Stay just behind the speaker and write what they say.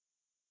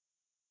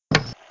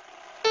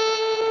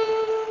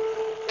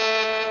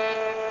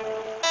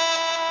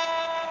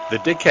The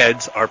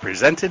Dickheads are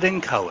presented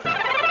in color.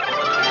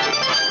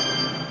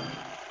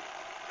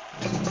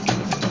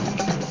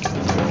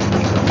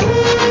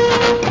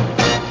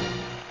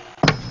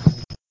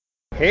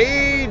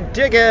 Hey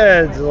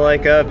Dickheads!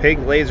 Like a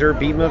pink laser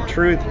beam of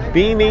truth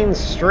beaming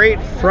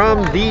straight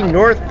from the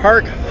North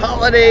Park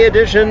Holiday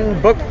Edition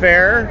Book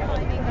Fair.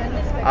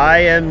 I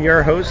am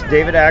your host,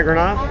 David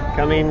Agronoff,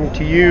 coming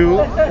to you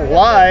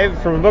live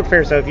from a book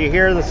fair. So if you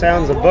hear the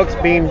sounds of books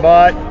being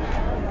bought,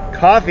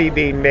 coffee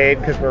being made,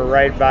 because we're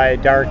right by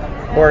Dark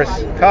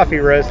Horse Coffee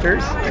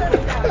Roasters,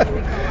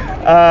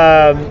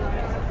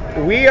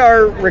 we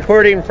are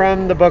recording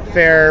from the book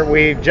fair.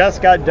 We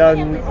just got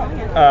done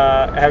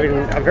having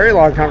a very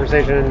long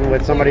conversation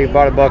with somebody who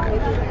bought a book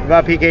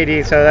about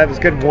PKD, so that was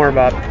a good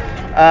warm-up.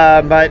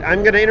 But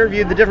I'm going to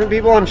interview the different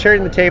people I'm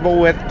sharing the table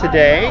with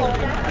today.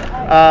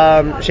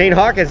 Shane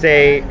Hawk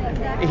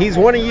he's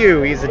one of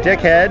you. He's a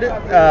dickhead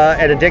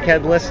and a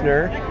dickhead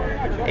listener.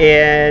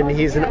 And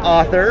he's an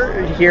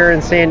author here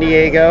in San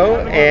Diego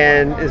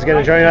and is going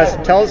to join us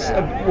and tell us.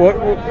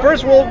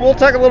 First, we'll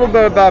talk a little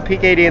bit about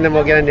PKD and then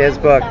we'll get into his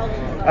book.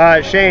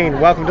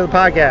 Shane, welcome to the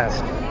podcast.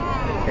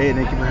 Hey,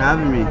 thank you for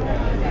having me.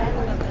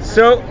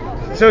 So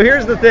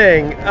here's the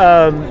thing.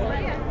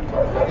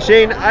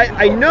 Shane,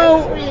 I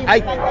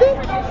think,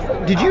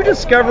 did you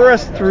discover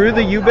us through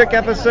the Ubik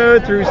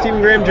episode, through Stephen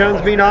Graham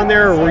Jones being on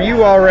there, or were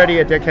you already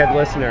a dickhead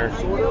listener?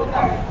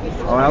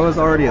 Oh, I was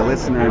already a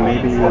listener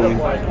maybe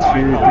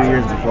 2-3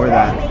 years before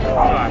that.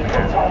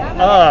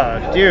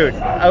 Oh, dude.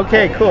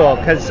 Okay, cool.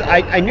 Because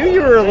I knew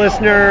you were a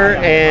listener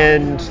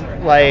and,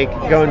 like,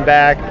 going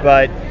back,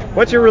 but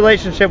what's your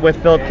relationship with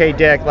Philip K.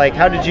 Dick? Like,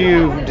 how did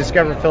you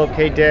discover Philip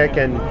K. Dick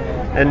and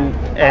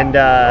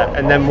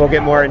then we'll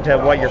get more into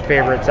what your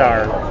favorites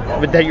are,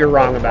 but that you're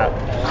wrong about.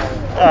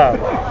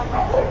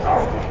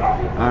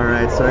 All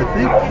right, so I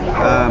think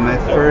my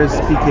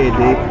first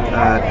PKD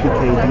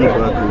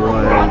book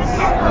was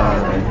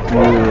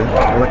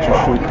Electric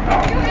Sheep.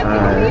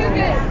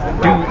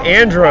 Do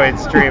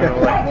androids dream of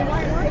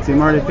life? See,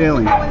 I'm already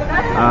failing.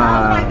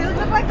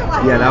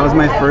 Yeah, that was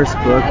my first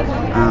book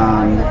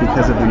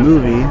because of the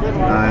movie.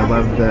 I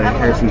love the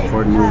Harrison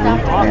Ford movie,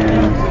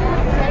 and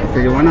I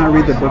figured, why not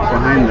read the book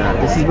behind that?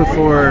 This is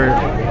before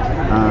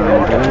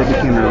I really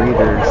became a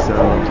reader, so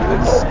I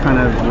just kind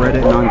of read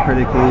it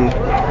non-critically.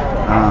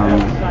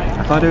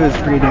 I thought it was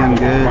pretty damn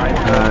good.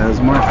 It was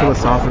more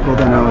philosophical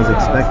than I was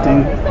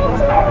expecting.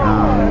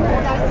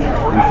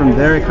 And from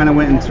there, I kind of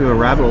went into a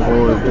rabbit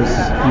hole of just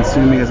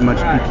consuming as much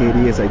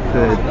PKD as I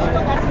could.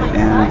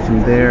 And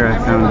from there, I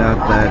found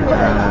out that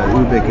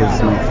Ubik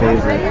is my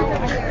favorite,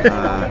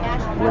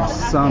 which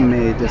some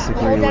may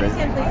disagree with,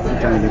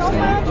 which I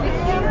understand.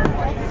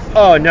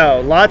 Oh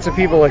no, lots of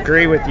people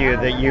agree with you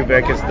that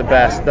Ubik is the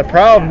best. The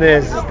problem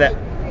is that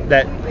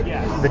the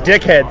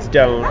dickheads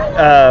don't.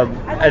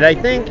 And I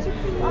think,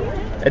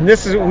 and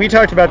we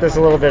talked about this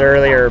a little bit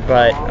earlier,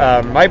 but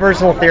my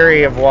personal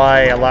theory of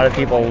why a lot of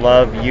people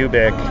love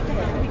Ubik,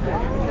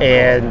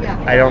 and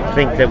I don't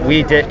think that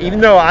we did, even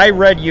though I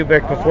read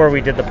Ubik before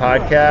we did the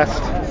podcast,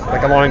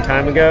 like a long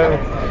time ago,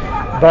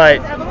 but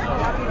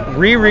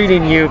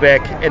rereading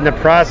Ubik in the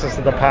process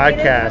of the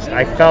podcast,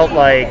 I felt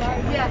like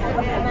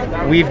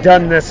we've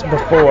done this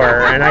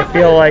before, and I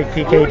feel like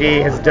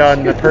PKD has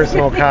done the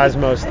personal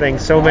cosmos thing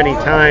so many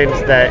times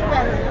that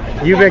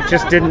Ubik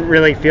just didn't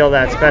really feel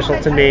that special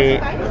to me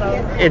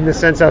in the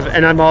sense of,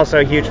 and I'm also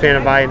a huge fan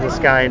of Eye in the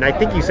Sky, and I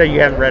think you said you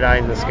haven't read Eye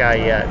in the Sky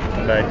yet,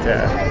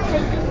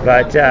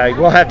 but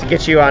we'll have to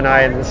get you on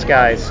Eye in the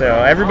Sky.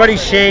 So everybody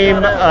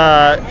shame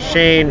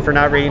Shane for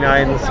not reading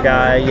Eye in the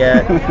Sky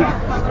yet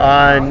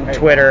on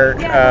Twitter.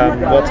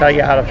 We'll tell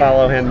you how to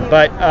follow him.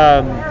 But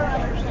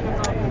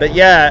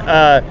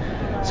yeah,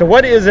 so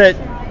what is it,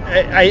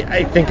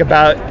 I think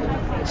about,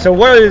 so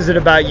what is it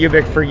about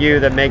Ubik for you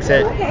that makes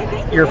it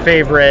your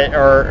favorite,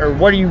 or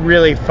what do you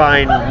really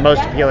find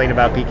most appealing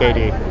about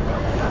PKD?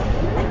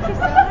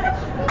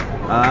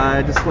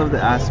 I just love the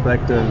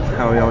aspect of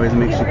how he always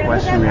makes you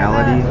question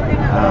reality.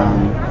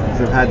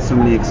 Because I've had so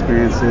many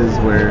experiences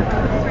where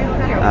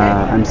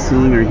I'm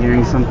seeing or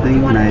hearing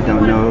something and I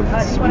don't know if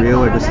it's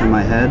real or just in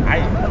my head.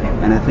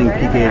 And I think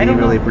PKD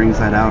really brings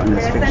that out in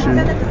his fiction.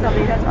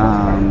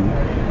 And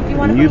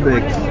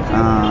Ubik,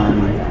 I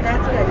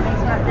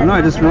don't know,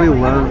 I just really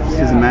love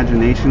his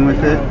imagination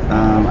with it.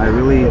 I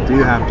really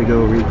do have to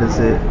go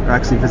visit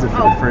for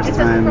the first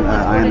time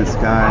Eye in the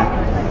Sky,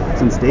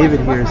 since David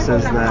here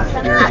says that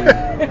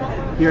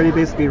he already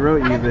basically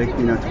wrote Ubik,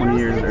 20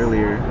 years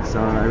earlier, so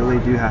I really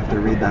do have to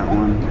read that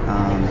one.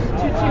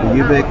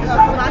 Ubik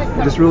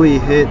just really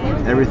hit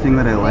everything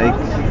that I like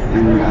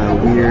in a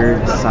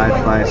weird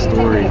sci-fi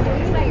story.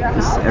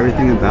 Just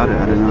everything about it,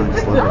 I don't know, I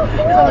just love it.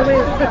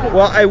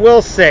 Well, I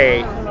will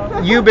say,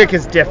 Ubik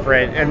is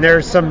different, and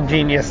there's some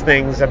genius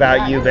things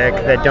about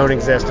Ubik that don't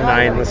exist in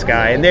Eye in the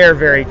Sky, and they're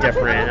very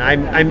different.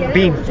 I'm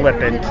being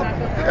flippant,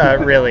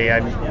 really.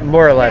 I'm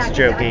more or less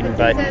joking,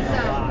 but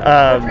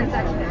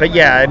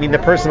yeah, I mean, the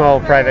personal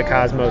private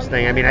cosmos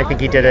thing, I mean, I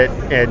think he did it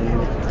in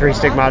Three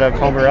Stigmata of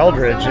Homer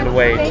Eldridge in a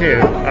way,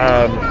 too.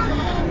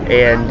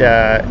 And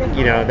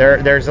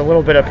there's a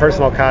little bit of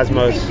personal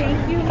cosmos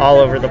all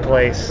over the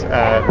place.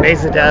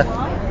 Maze of Death,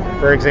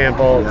 for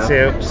example,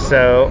 too.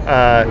 So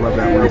love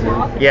that one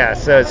too. yeah,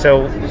 so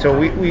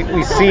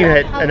we've seen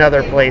it in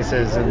other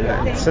places,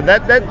 and so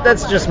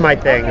that's just my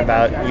thing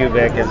about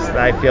Ubik is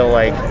I feel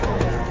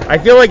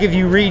like if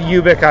you read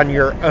Ubik on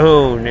your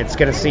own, it's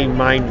going to seem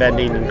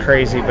mind-bending and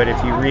crazy, but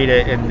if you read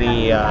it in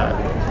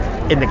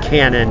the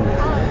canon,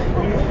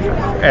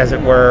 as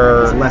it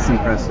were, it's less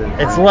impressive.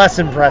 It's less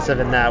impressive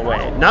in that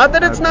way. Not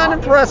that it's not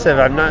impressive.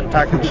 I'm not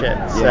talking shit.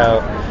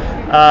 So,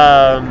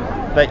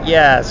 but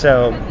yeah.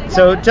 So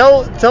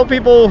tell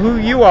people who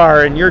you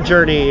are and your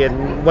journey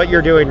and what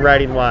you're doing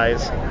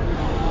writing-wise.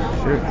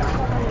 Sure.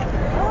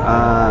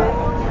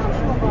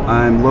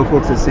 I'm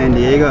local to San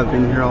Diego. I've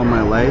been here all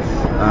my life,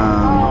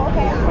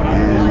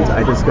 and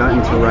I just got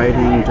into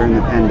writing during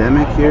the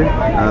pandemic here.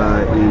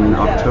 In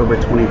October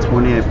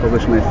 2020, I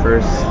published my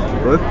first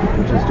book,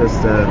 which is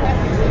just a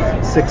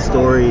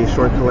 6-story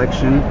short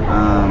collection.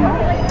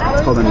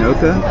 It's called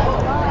Anoka,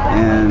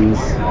 and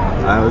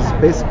I was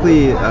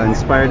basically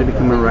inspired to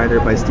become a writer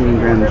by Stephen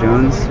Graham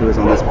Jones, who was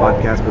on this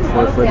podcast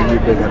before for the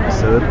Ubik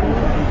episode.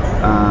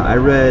 I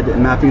read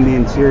Mapping the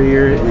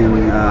Interior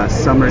in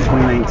summer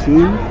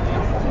 2019,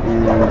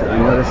 and I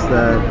noticed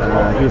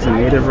that he was a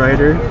native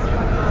writer,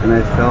 and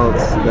I felt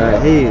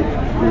that, hey,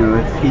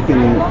 if he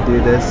can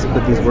do this,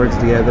 put these words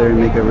together and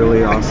make a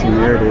really awesome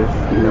narrative,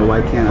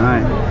 why can't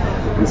I?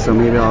 And so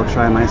maybe I'll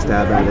try my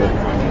stab at it.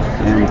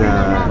 And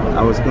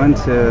I was going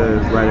to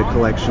write a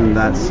collection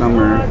that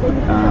summer,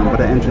 but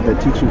I entered the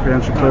teaching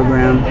credential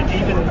program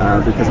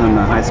because I'm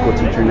a high school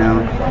teacher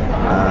now.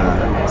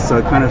 So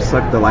it kind of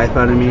sucked the life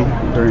out of me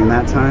during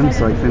that time,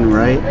 so I couldn't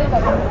write.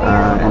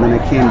 And then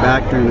I came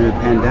back during the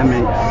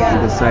pandemic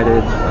and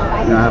decided,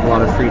 I have a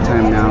lot of free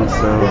time now,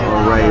 so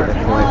I'll write a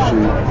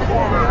collection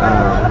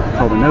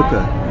called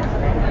Anoka.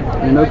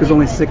 Anoka is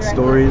only 6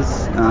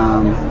 stories.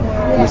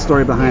 And the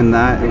story behind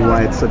that and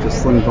why it's such a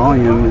slim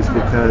volume is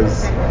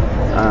because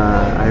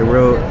I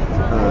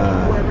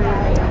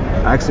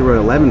actually wrote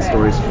 11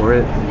 stories for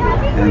it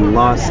and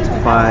lost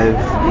 5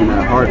 in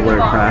a hardware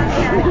crash.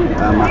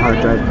 My hard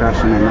drive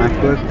crashed on my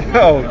MacBook.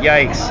 Oh,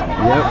 yikes.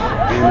 Yep.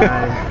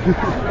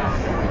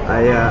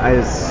 And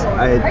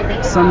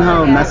I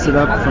somehow messed it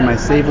up for my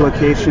save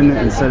location.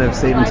 Instead of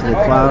saving to the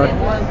cloud,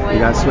 it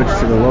got switched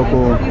to the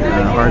local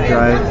hard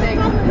drive.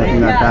 Nothing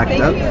got backed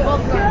up.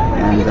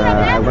 And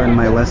I learned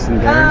my lesson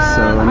there.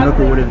 So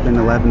Anoka would have been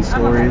 11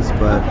 stories,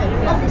 but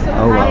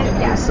oh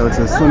well. So it's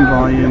a slim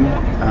volume,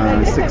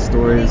 6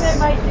 stories.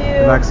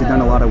 They've actually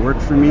done a lot of work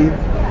for me.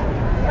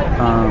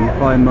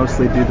 Probably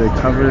mostly do the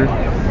cover.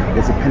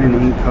 It's a pen and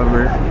ink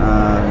cover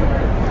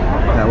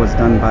that was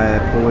done by a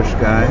Polish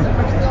guy,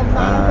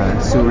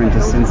 Surin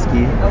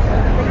Jasinski.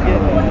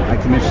 I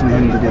commissioned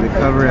him to do the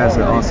cover. Has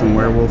an awesome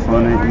werewolf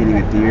on it eating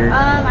a deer.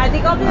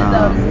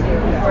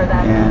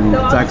 And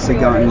it's actually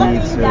gotten me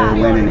to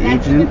land an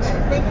agent.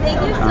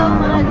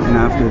 And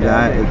after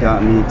that, it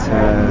got me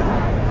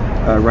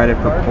to write a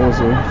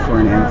proposal for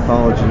an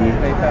anthology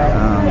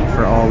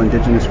for all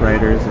Indigenous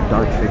writers of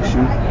dark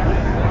fiction.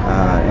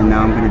 And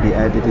now I'm going to be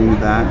editing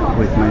that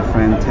with my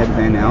friend Ted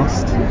Van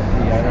Alst,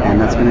 and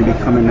that's going to be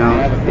coming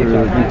out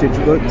through Vintage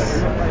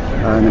Books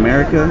in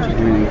America,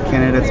 and in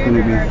Canada it's going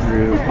to be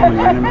through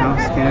Penguin Random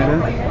House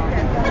Canada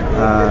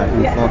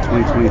in fall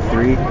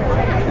 2023.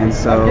 And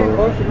so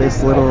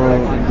this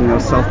little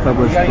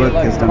self-published book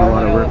has done a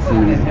lot of work for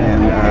me,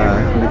 and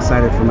I'm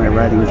excited for my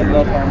writing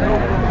journey.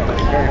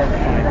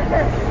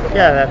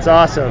 Yeah, that's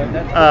awesome.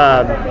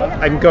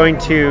 I'm going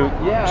to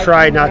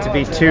try not to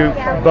be too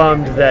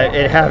bummed that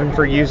it happened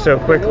for you so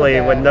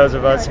quickly when those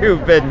of us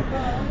who've been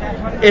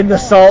in the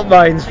salt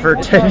mines for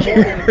 10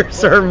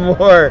 years or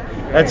more.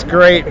 That's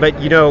great, but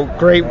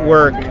great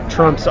work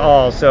trumps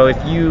all. So if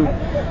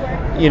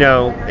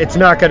it's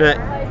not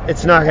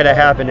gonna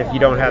happen if you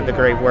don't have the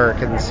great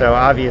work. And so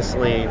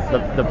obviously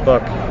the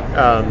book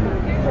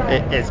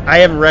I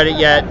haven't read it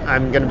yet.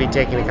 I'm going to be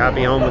taking a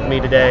copy home with me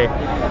today.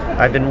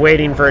 I've been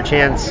waiting for a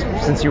chance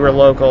since you were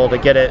local to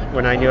get it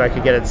when I knew I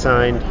could get it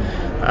signed.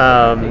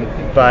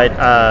 But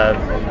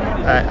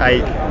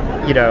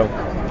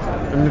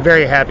I'm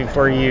very happy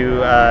for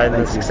you and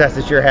the success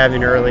that you're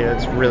having early.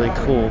 That's really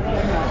cool.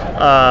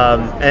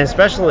 And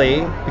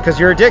especially because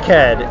you're a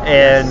dickhead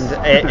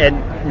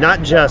and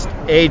not just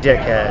a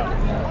dickhead,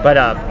 but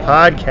a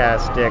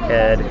podcast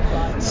dickhead.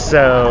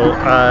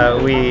 So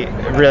we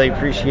really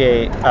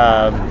appreciate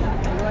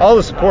all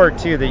the support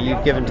too that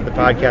you've given to the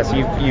podcast.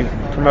 You've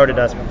promoted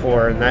us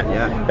before, and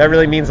that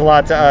really means a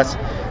lot to us.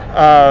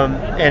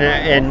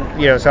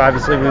 And so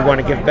obviously we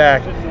want to give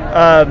back.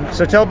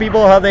 So tell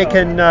people how they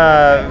can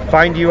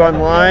find you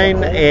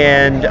online.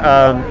 And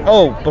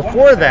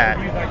before that,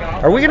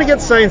 are we going to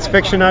get science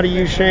fiction out of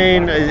you,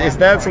 Shane? Is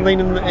that something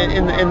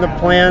in the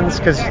plans?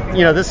 Because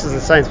this is a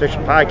science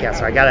fiction podcast,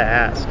 so I gotta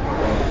ask.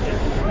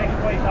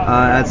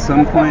 At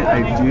some point,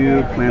 I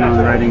do plan on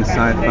writing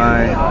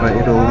sci-fi, but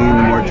it'll lean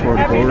more toward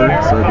horror,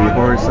 so it'll be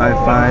horror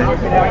sci-fi,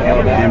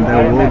 and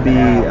there will be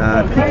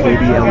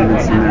PKD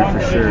elements in there for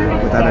sure,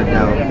 without a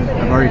doubt.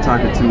 I've already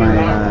talked to my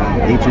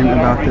agent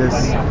about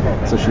this,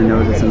 so she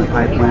knows it's in the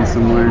pipeline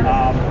somewhere.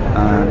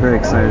 Very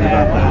excited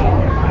about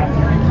that.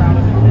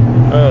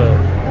 Oh,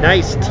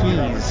 nice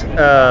tease.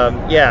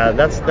 Yeah,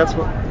 that's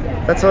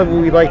what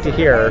we like to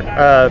hear.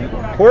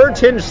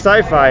 Horror-tinged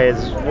sci-fi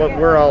is what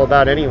we're all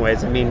about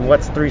anyways. I mean,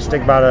 what's Three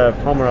Stigmata of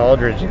Palmer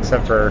Eldritch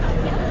except for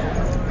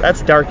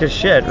that's dark as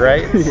shit,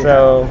 right? Yeah.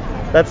 So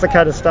that's the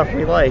kind of stuff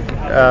we like.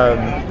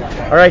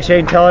 All right,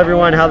 Shane, tell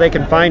everyone how they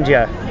can find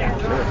you.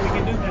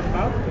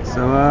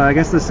 So I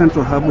guess the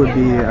central hub would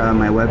be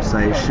my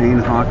website,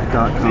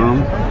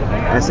 shanehawk.com,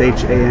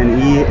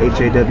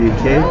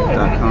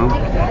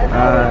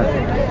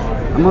 ShaneHawk.com.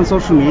 I'm on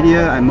social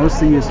media. I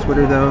mostly use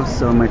Twitter though,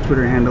 so my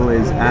Twitter handle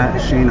is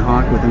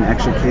 @ShaneHawk with an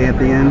extra K at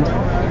the end.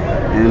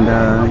 And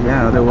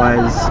yeah,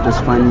 otherwise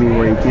just find me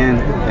where you can,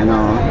 and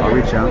I'll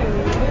reach out.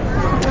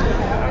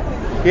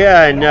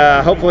 Yeah, and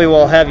hopefully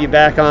we'll have you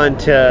back on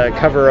to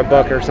cover a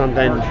book or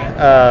something.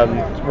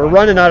 We're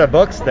running out of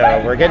books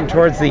though. We're getting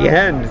towards the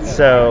end,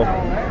 so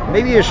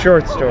maybe a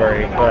short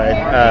story,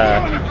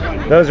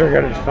 but those are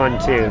going to be fun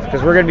too,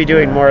 because we're going to be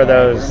doing more of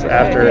those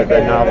after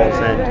the novels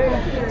end.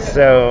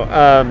 So,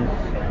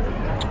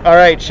 all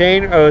right,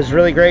 Shane, it was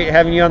really great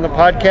having you on the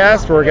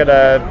podcast. We're going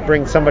to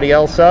bring somebody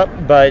else up,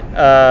 but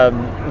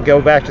go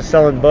back to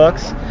selling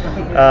books.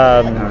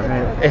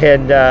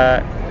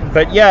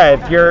 But yeah,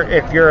 if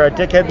you're a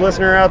Dickhead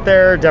listener out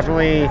there,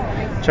 definitely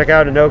check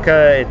out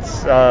Anoka.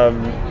 It's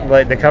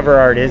like the cover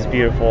art is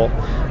beautiful.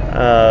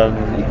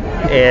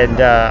 And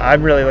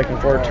I'm really looking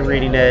forward to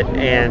reading it.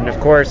 And of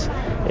course,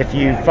 if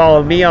you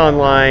follow me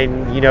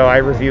online, you know I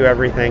review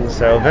everything.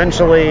 So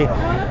eventually,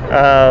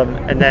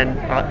 and then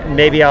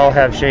maybe I'll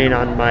have Shane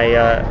on my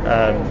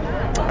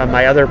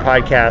other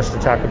podcast to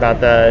talk about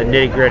the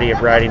nitty gritty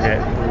of writing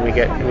it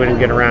when we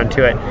get around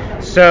to it.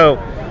 So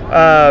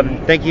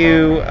thank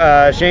you,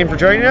 Shane, for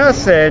joining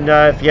us. And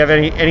if you have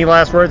any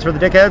last words for the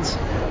Dickheads.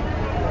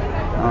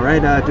 All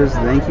right, just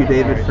thank you,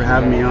 David, for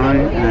having me on,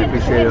 and I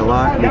appreciate it a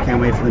lot. We can't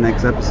wait for the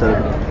next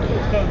episode.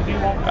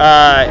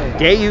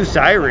 Deus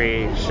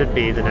Irae should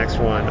be the next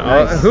one.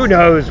 Nice. Who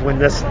knows when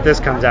this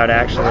comes out,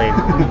 actually.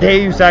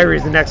 Deus Irae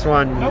is the next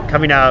one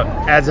coming out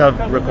as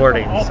of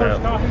recording, so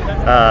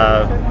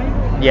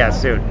yeah,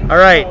 soon. All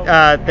right,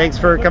 thanks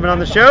for coming on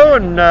the show,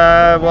 and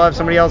we'll have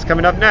somebody else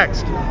coming up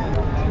next.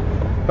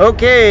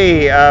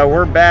 Okay,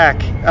 we're back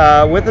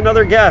with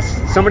another guest,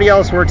 somebody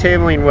else we're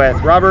tabling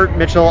with. Robert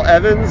Mitchell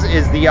Evans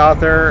is the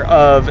author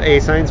of a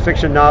science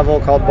fiction novel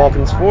called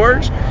Vulcan's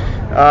Forge,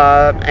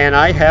 and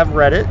I have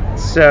read it,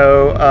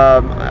 so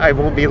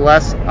I'll be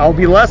less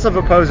of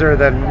a poser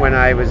than when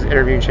I was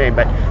interviewing Shane,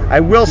 but I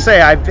will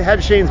say I've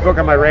had Shane's book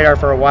on my radar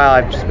for a while.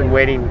 I've just been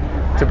waiting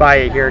to buy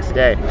it here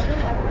today.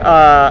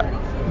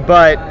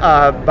 But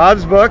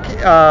Bob's book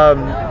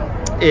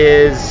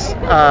is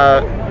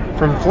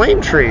from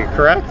Flame Tree,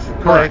 correct?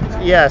 Correct.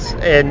 Yes,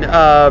 and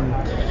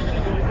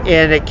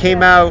it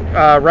came out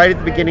right at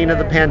the beginning of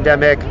the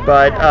pandemic.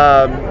 But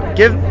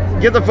give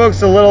the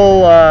folks a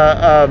little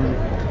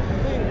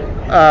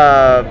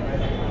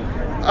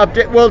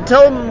update. Well,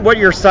 tell them what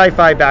your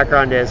sci-fi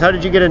background is. How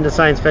did you get into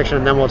science fiction?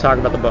 And then we'll talk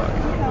about the book.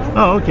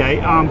 Oh,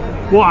 okay.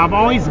 Well, I've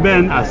always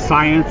been a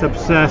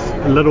science-obsessed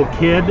little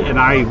kid, and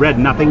I read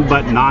nothing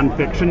but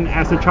nonfiction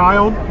as a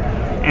child.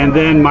 And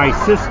then my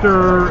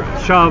sister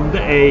shoved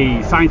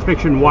a science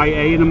fiction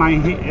YA in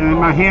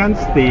my hands,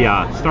 the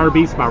Star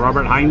Beast by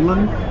Robert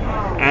Heinlein,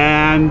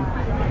 and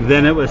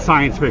then it was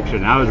science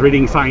fiction. I was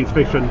reading science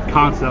fiction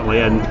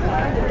constantly, and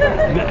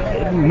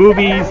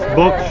movies,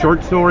 books,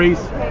 short stories,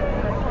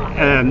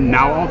 and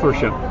now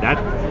authorship.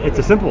 It's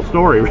a simple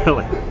story,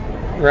 really.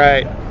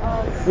 Right.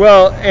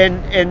 Well,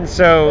 and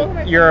so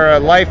you're a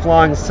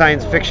lifelong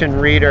science fiction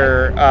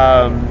reader.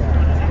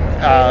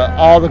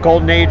 All the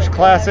Golden Age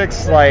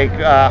classics, like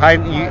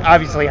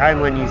obviously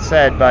Heinlein, you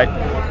said, but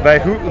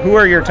who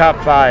are your top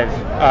five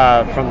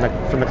from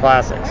the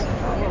classics?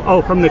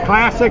 Oh, from the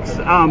classics,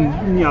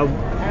 Heinlein,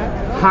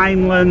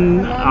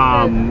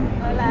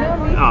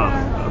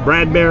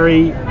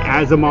 Bradbury,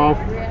 Asimov.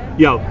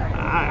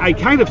 I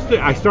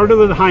started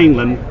with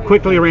Heinlein,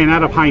 quickly ran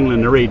out of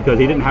Heinlein to read because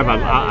he didn't have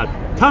a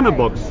ton of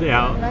books,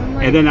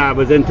 and then I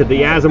was into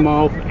the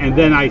Asimov, and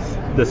then I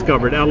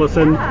discovered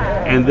Ellison,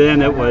 and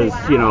then it was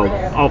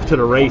off to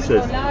the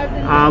races.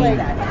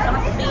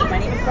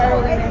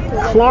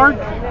 Clarke,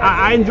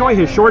 I enjoy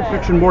his short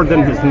fiction more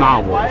than his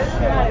novels.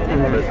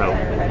 So.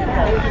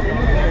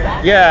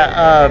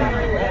 Yeah,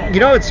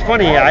 it's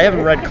funny. I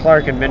haven't read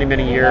Clarke in many,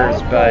 many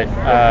years, but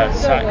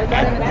so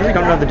I really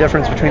don't know the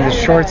difference between the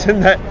shorts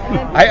and the.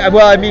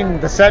 I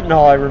mean, the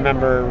Sentinel I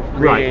remember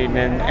reading,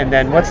 right. and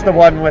then what's the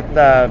one with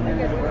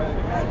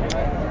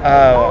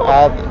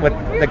with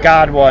the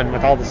God one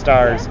with all the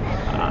stars?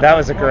 That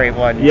was a great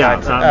one. Yeah,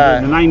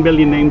 But, the 9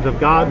 billion names of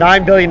God.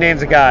 9 Billion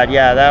Names of God.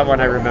 Yeah, that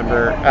one I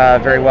remember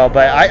very well.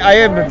 But I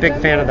am a big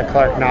fan of the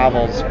Clark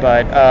novels.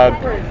 But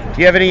do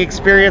you have any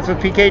experience with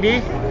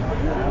PKD?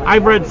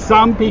 I've read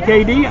some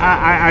PKD.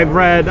 I've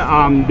read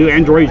Do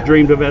Androids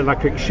Dream of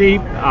Electric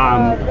Sheep,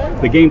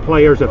 The Game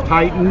Players of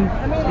Titan.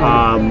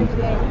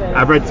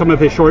 I've read some of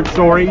his short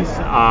stories.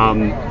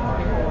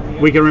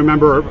 We Can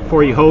Remember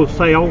For You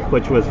Wholesale,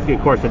 which was,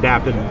 of course,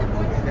 adapted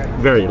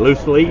very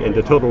loosely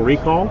into Total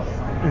Recall.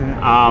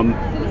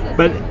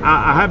 But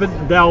I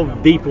haven't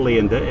delved deeply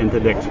into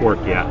Dick's work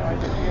yet.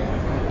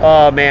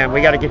 Oh man,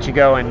 we got to get you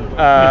going.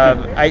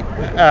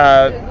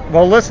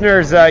 Well,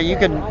 listeners, you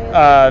can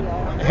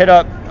hit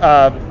up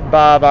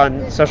Bob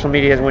on social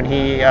media when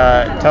he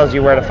tells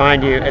you where to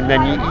find you, and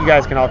then you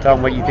guys can all tell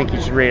him what you think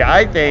you should read.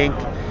 I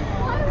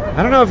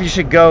don't know if you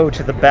should go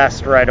to the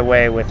best right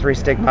away with Three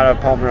Stigmata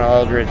of Palmer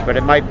Eldridge, but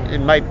it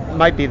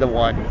might be the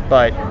one.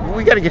 But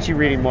we got to get you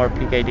reading more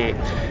PKD.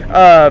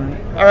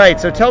 All right,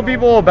 so tell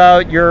people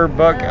about your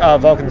book,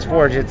 Vulcan's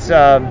Forge. It's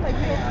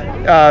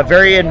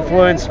very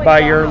influenced by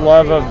your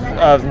love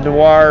of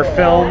noir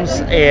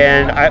films,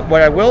 and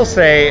what I will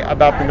say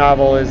about the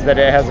novel is that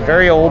it has a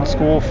very old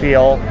school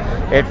feel.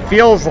 It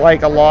feels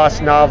like a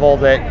lost novel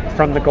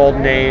from the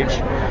Golden Age.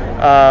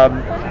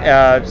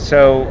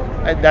 So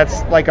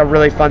that's like a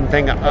really fun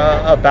thing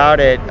about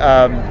it.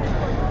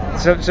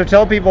 So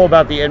tell people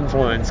about the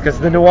influence, because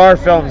the noir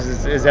films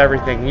is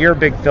everything. You're a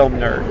big film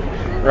nerd,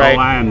 right? Oh,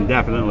 I am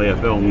definitely a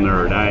film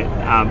nerd.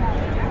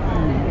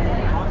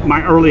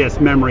 My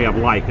earliest memory of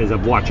life is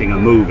of watching a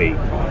movie.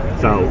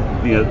 So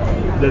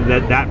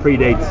that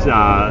predates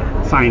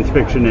science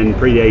fiction and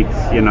predates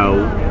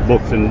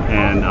books and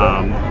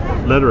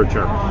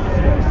literature.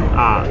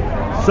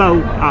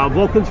 So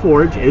Vulcan's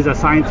Forge is a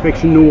science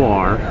fiction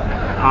noir.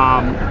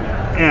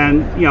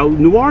 And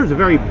noir is a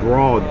very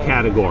broad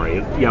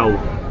category.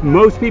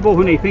 Most people,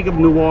 when they think of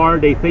noir,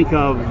 they think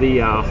of the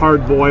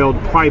hard-boiled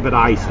private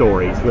eye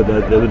stories with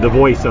the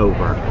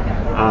voiceover.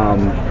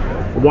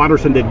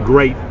 Watterson did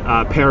great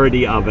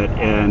parody of it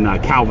in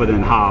Calvin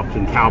and Hobbes,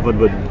 and Calvin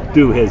would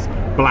do his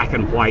black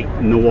and white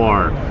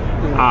noir.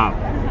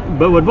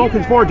 But with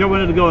Vulcan's Forge, I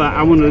wanted to go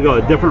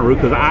a different route,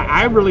 because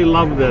I really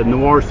love the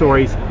noir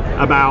stories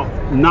about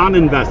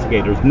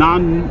non-investigators,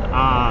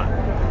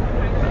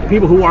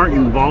 people who aren't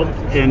involved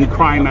in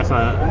crime as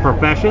a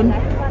profession,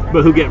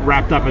 but who get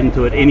wrapped up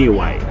into it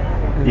anyway.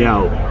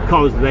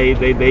 Because they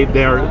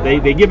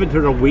give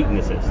into their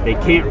weaknesses. They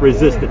can't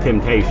resist the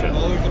temptation.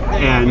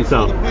 And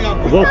so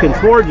Vulcan's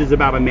Forge is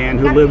about a man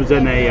who lives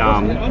in a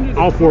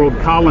off-world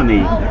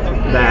colony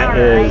that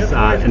is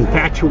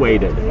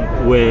infatuated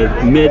with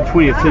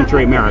mid-20th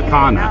century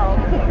Americana.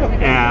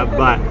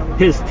 But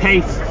his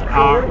tastes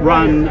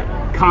run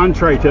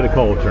contrary to the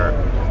culture.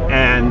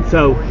 And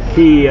so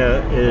he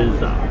is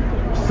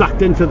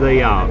sucked into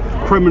the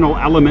criminal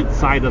element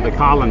side of the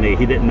colony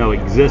he didn't know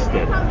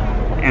existed,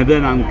 and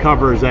then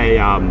uncovers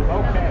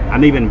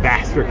an even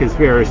vaster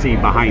conspiracy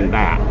behind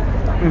that.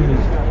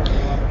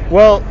 Mm-hmm.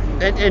 Well,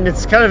 and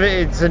it's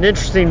an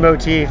interesting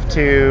motif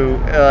to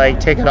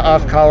take an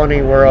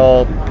off-colony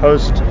world,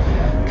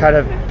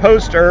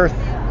 post-Earth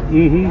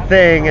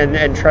thing,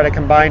 and try to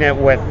combine it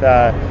with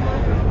the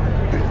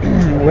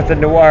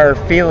noir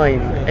feeling,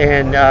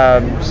 and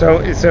so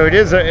it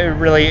is a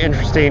really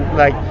interesting.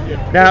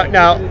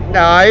 Now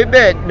I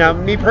admit,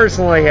 me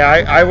personally,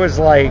 I was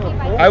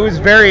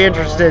very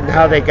interested in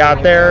how they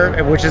got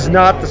there, which is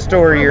not the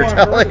story you're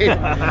telling.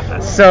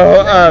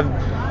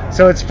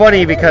 So it's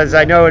funny, because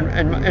I know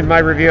in my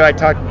review I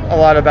talked a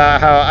lot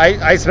about how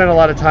I spent a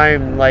lot of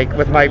time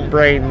with my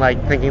brain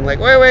thinking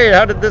wait,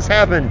 how did this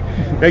happen?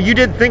 Now, you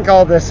did think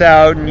all this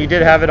out, and you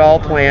did have it all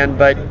planned,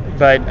 but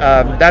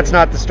that's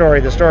not the story.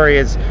 The story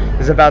is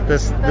about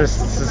this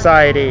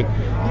society,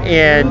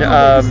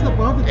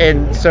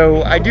 and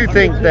so I do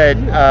think that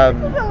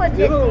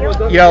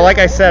like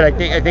I said, I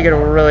think it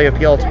will really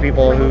appeal to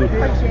people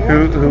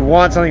who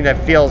want something that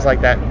feels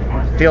like that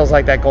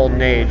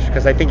Golden Age,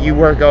 because I think you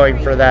were going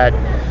for that.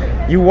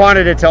 You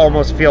wanted it to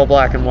almost feel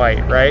black and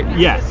white, right?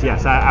 Yes,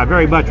 I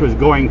very much was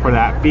going for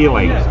that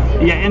feeling.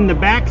 Yeah, in the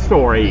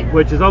backstory,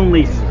 which is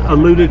only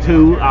alluded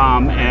to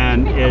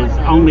and is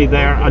only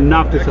there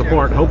enough to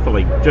support,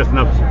 hopefully just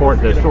enough to support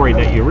the story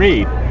that you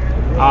read.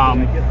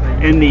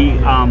 In the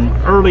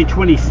early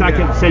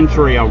 22nd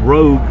century, a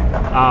rogue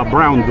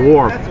brown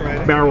dwarf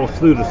barrels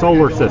through the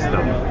solar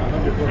system.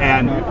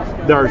 And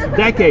there's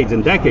decades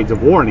and decades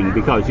of warning,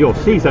 because you'll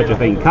see such a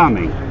thing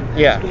coming.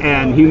 Yeah.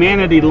 And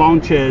humanity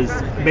launches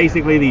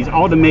basically these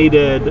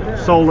automated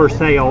solar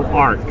sail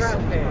arcs.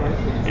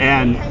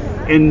 And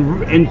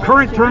in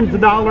current terms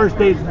of dollars,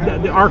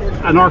 an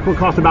arc will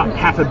cost about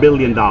 $500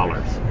 million.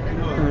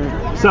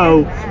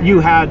 So you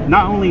had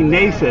not only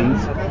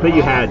nations, but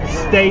you had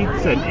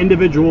states and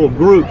individual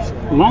groups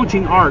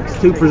launching arcs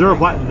to preserve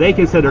what they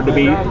consider to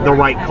be the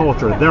right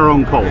culture, their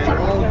own culture.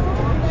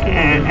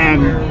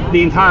 And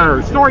the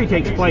entire story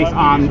takes place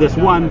on this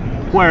one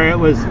where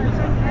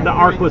the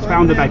ark was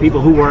founded by people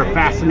who were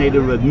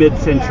fascinated with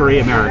mid-century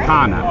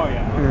Americana.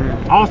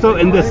 Also,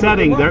 in this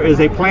setting, there is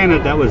a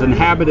planet that was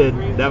inhabited,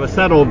 that was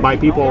settled by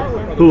people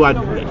who had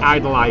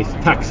idolized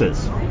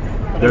Texas.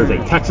 There's a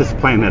Texas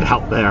planet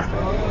out there.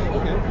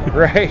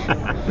 Right.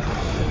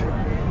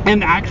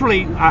 And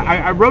actually,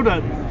 I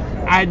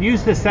had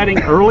used this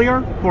setting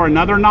earlier for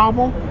another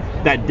novel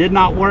that did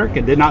not work.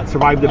 It did not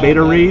survive the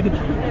beta read,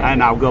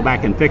 and I'll go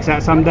back and fix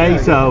that someday.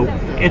 So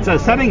it's a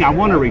setting I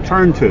want to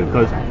return to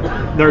because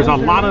there's a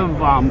lot of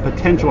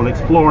potential in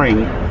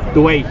exploring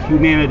the way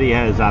humanity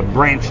has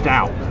branched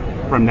out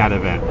from that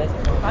event.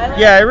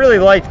 Yeah, I really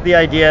liked the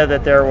idea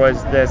that there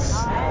was this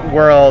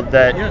world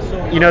that,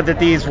 that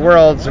these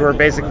worlds were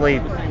basically,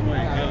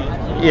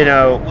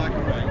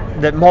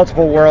 that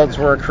multiple worlds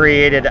were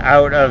created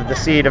out of the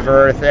seed of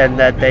Earth, and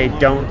that they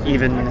don't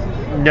even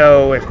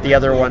know if the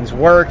other ones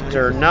worked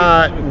or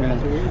not.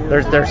 And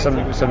there's some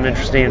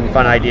interesting and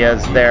fun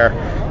ideas there,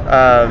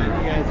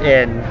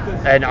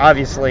 and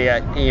obviously, I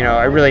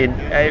really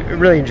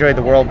enjoyed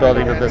the world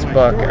building of this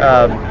book,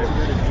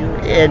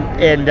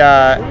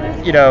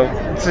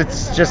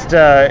 it's just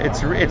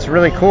it's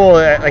really cool.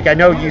 Like, I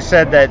know you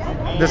said that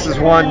this is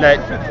one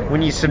that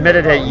when you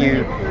submitted it,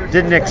 you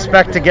didn't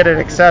expect to get it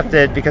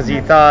accepted because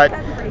you thought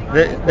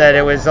that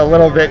it was a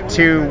little bit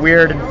too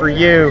weird and for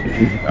you.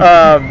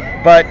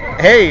 But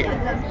hey,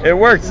 it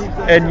worked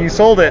and you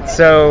sold it.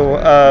 So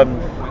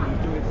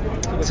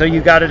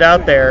you got it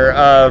out there.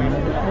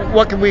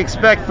 What can we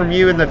expect from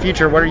you in the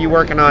future? What are you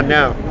working on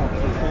now?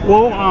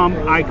 Well,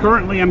 I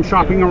currently am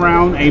shopping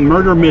around a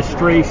murder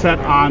mystery set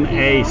on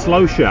a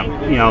slow ship,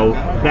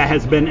 that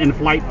has been in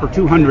flight for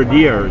 200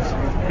 years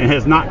and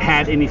has not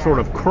had any sort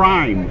of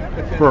crime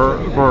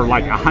for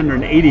like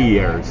 180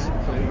 years.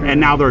 And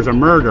now there's a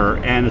murder,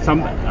 and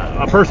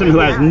a person who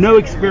has no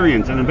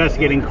experience in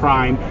investigating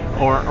crime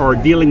or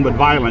dealing with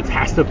violence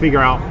has to figure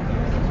out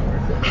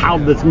how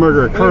this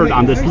murder occurred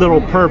on this little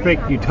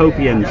perfect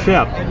utopian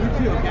ship.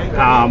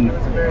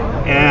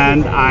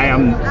 And I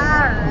am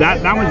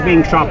that one's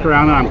being shopped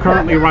around, and I'm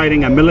currently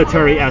writing a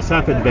military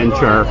SF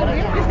adventure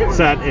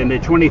set in the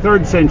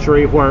 23rd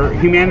century where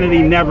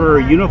humanity never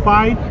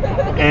unified,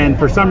 and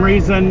for some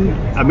reason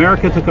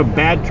America took a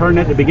bad turn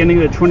at the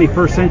beginning of the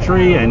 21st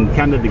century and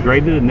kind of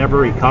degraded and never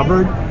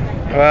recovered.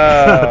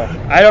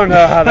 I don't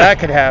know how that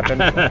could happen.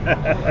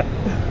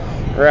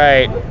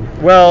 Right.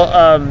 Well,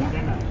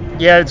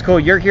 yeah, it's cool.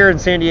 You're here in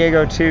San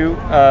Diego too,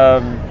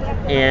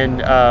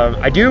 and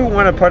I do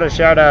want to put a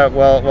shout out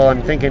while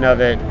I'm thinking of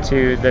it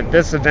to that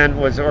this event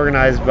was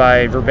organized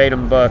by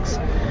Verbatim Books,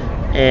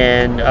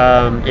 and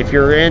if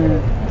you're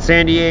in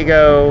San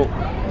Diego,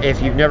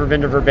 if you've never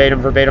been to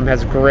Verbatim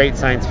has a great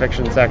science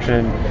fiction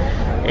section,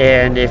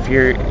 and if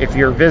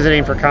you're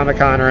visiting for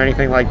Comic-Con or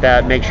anything like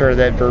that, make sure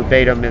that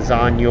Verbatim is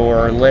on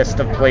your list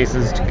of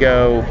places to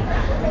go.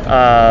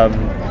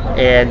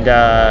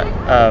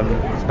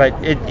 But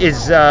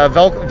is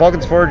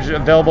Vulcan's Forge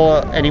available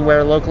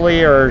anywhere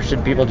locally, or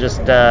should people just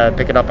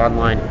pick it up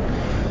online?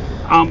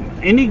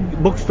 Any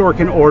bookstore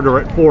can order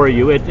it for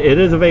you. It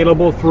is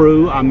available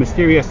through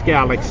Mysterious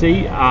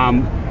Galaxy.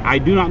 I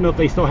do not know if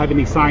they still have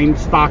any signed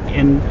stock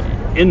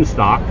in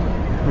stock.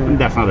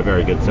 That's not a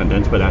very good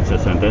sentence, but that's a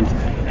sentence.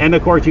 And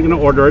of course, you can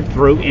order it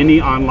through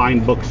any online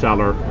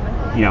bookseller.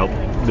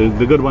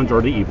 The good ones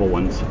or the evil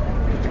ones.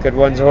 The good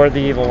ones or the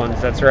evil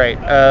ones, that's right.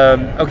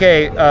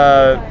 Okay,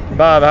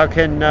 Bob, how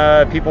can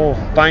people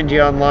find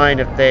you online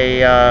if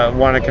they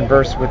want to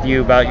converse with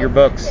you about your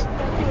books?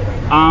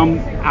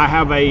 I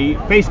have a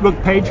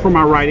Facebook page for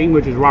my writing,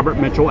 which is Robert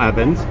Mitchell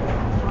Evans.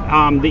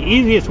 The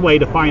easiest way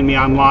to find me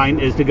online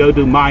is to go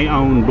to my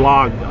own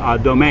blog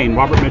domain,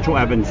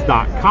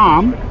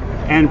 robertmitchellevans.com,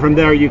 and from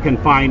there you can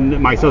find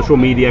my social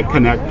media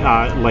connect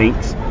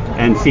links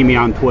and see me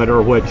on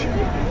Twitter, which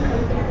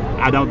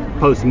I don't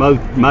post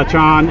much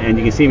on, and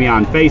you can see me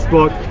on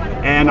Facebook.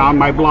 And on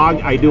my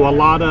blog, I do a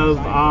lot of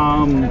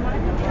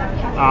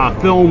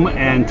film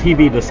and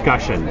TV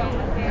discussion.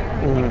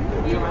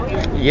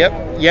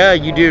 Yep, yeah,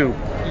 you do.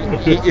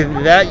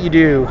 That you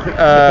do.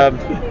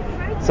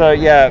 So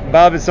yeah,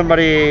 Bob is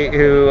somebody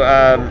who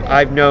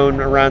I've known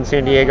around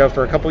San Diego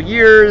for a couple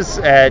years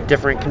at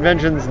different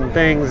conventions and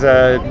things,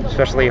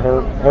 especially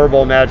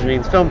Horrible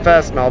Imaginings Film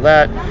Fest and all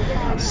that.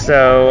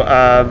 So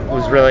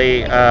was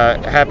really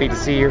happy to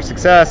see your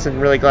success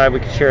and really glad we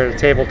could share at a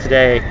table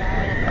today.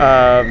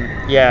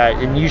 Yeah,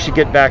 and you should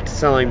get back to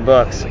selling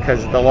books,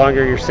 because the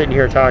longer you're sitting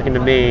here talking to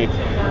me,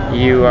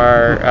 you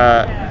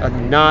are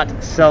not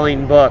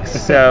selling books.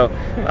 So,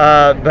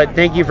 but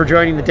thank you for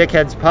joining the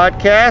Dickheads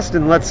podcast,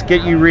 and let's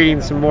get you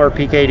reading some more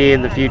PKD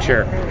in the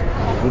future.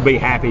 We'll be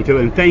happy to,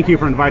 and thank you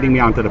for inviting me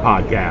onto the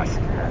podcast.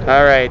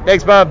 All right,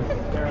 thanks, Bob.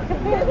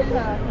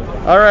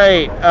 All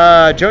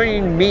right,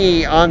 joining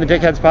me on the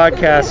Dickheads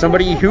podcast,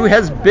 somebody who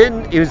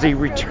is a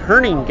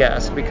returning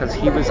guest because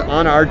he was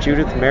on our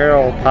Judith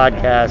Merrill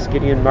podcast.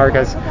 Gideon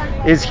Marcus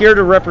is here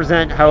to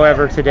represent,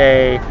 however,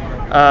 today.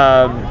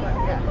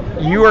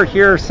 You are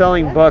here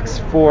selling books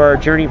for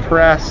Journey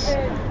Press,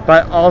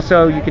 but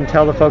also you can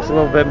tell the folks a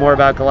little bit more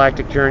about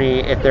Galactic Journey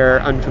if they're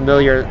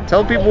unfamiliar.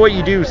 Tell people what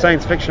you do,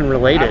 science fiction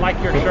related. I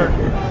like your shirt.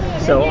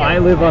 So I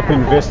live up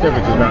in Vista,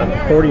 which is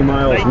about 40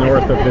 miles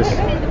north of this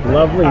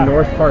lovely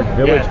North Park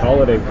Village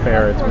holiday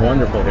fair. It's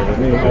wonderful here. We're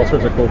meeting all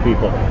sorts of cool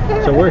people.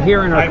 So we're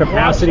here in our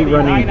capacity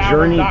running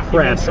Journey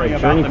Press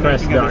at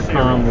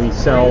journeypress.com. We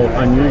sell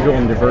unusual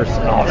and diverse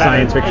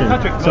science fiction.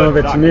 Some of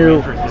it's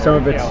new, some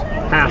of it's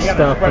past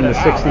stuff from the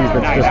 60s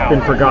that's just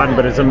been forgotten,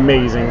 but it's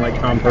amazing, like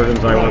Tom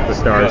Purdim's I Want the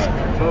Stars.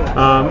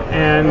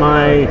 And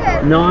my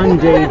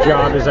non-day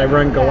job is I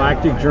run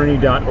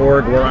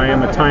galacticjourney.org, where I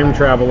am a time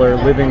traveler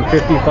living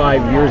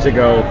 55 years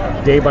ago,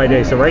 day by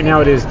day. So right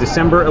now it is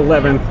December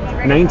 11th,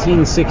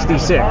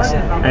 1966.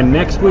 And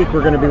next week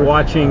we're going to be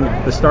watching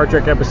the Star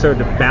Trek episode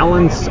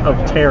Balance of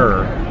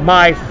Terror.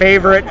 My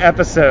favorite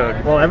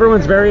episode. Well,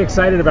 everyone's very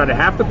excited about it.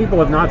 Half the people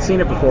have not seen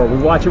it before. We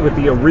watch it with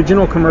the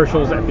original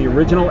commercials at the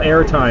original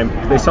airtime.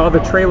 They saw the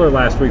trailer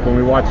last week when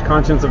we watched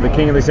Conscience of the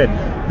King, and they said,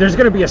 there's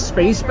going to be a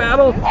space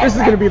battle? This is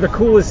going to be the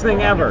coolest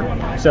thing ever.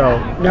 So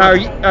now,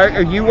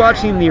 are you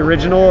watching the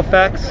original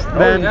effects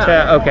then? Oh,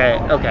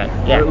 yeah. Okay.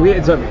 Yeah.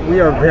 We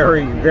are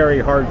very, very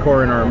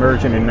hardcore in our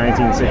immersion in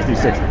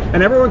 1966.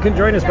 And everyone can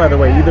join us, by the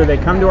way. Either they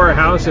come to our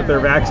house if they're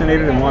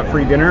vaccinated and want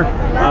free dinner,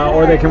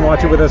 or they can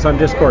watch it with us on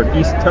Discord,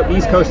 East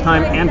Coast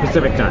time and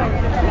Pacific time.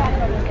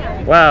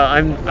 Wow,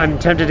 I'm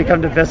tempted to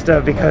come to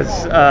Vista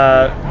because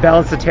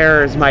Balance of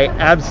Terror is my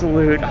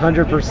absolute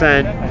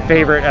 100%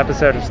 favorite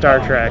episode of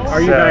Star Trek.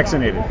 Are you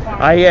vaccinated?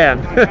 I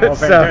am. Oh,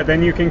 so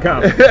then you can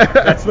come.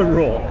 That's the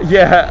rule.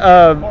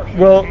 Yeah.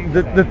 Well,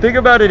 the thing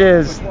about it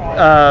is,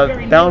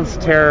 Balance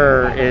of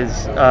Terror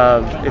is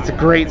it's a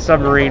great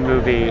submarine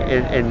movie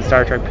in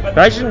Star Trek. But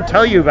I shouldn't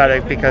tell you about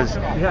it because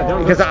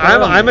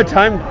I'm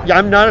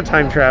not a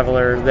time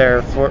traveler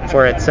there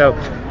for it. So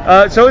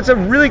it's a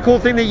really cool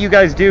thing that you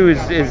guys do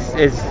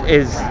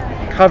is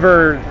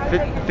cover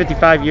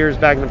 55 years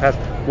back in the past.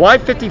 Why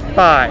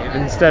 55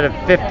 instead of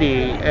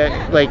 50?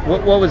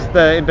 What was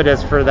the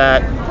impetus for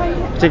that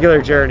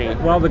particular journey?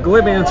 Well, the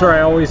glib answer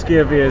I always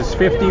give is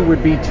 50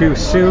 would be too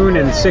soon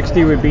and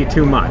 60 would be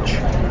too much.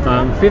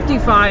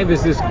 55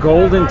 is this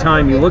golden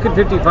time. You look at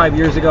 55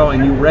 years ago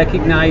and you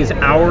recognize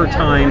our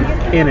time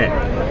in it.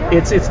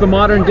 It's the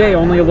modern day,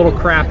 only a little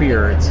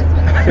crappier. It's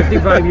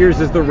 55 years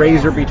is the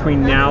razor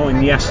between now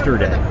and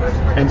yesterday.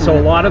 And so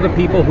a lot of the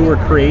people who were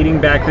creating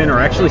back then are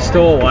actually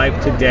still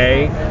alive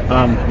today.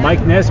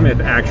 Mike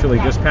Nesmith actually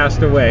just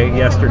passed away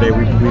yesterday.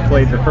 We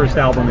played the first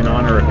album in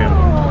honor of him.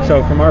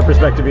 So from our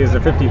perspective, he is a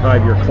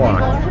 55-year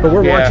clock. But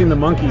we're watching The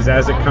Monkees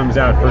as it comes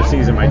out first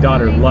season. My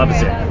daughter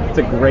loves it. It's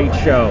a great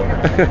show.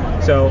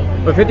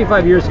 But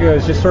 55 years ago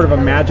is just sort of a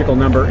magical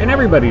number, and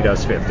everybody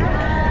does 50.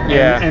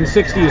 Yeah. And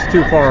 60 is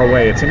too far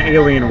away. It's an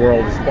alien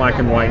world. It's black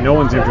and white. No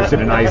one's interested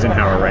in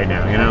Eisenhower right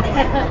now, you know?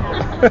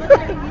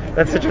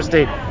 That's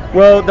interesting.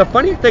 Well, the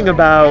funny thing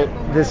about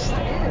this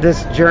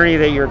journey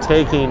that you're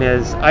taking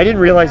is I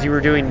didn't realize you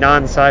were doing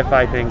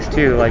non-sci-fi things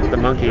too, like the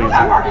Monkees.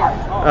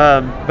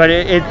 But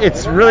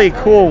it's really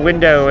cool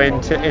window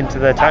into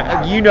the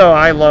time. You know,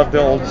 I love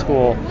the old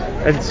school,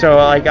 and so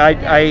like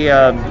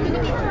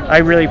I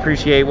really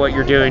appreciate what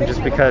you're doing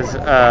just because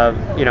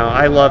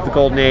I love the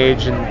golden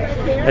age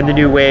and the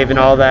new wave and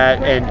all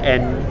that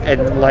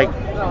and like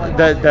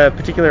the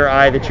particular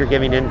eye that you're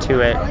giving into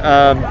it.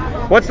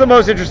 What's the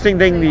most interesting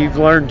thing that you've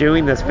learned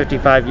doing this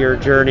 55-year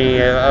journey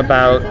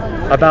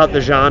about the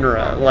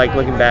genre, like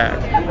looking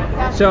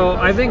back? So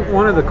I think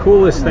one of the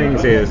coolest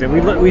things is,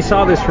 and we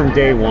saw this from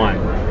day one,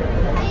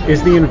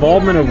 is the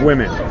involvement of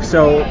women.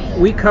 So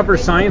we cover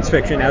science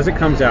fiction as it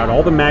comes out,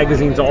 all the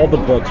magazines, all the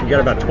books. We've got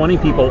about 20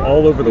 people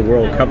all over the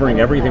world covering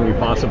everything we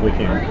possibly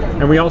can.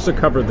 And we also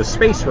cover the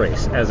space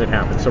race as it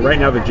happens. So right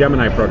now the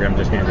Gemini program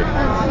just ended.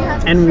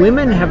 And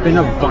women have been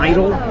a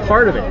vital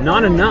part of it.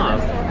 Not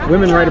enough.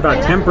 Women write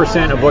about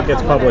 10% of what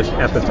gets published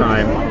at the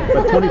time,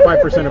 but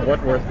 25% of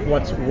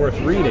what's worth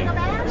reading.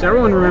 So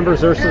everyone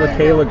remembers Ursula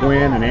K. Le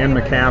Guin and Anne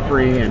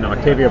McCaffrey and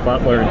Octavia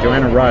Butler and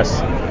Joanna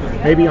Russ,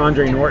 maybe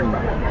Andre Norton.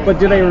 But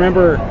do they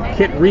remember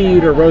Kit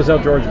Reed or Roselle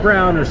George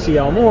Brown or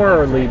C.L.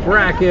 Moore or Lee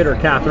Brackett or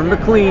Catherine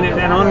McLean and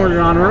onward and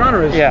onward and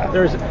onward? Yeah.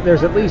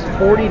 There's at least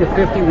 40 to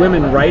 50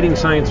 women writing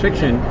science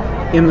fiction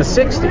in the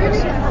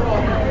 60s.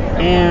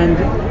 And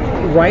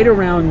right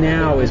around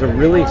now is a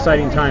really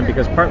exciting time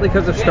because partly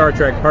because of Star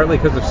Trek, partly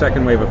because of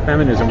second wave of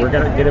feminism, we're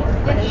going to get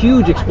a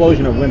huge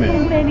explosion of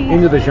women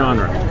into the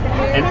genre.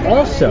 And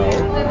also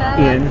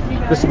in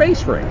the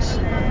space race.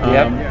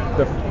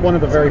 One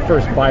of the very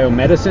first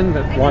biomedicine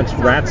that launched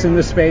rats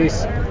into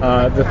space.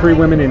 The 3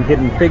 women in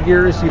Hidden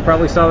Figures, you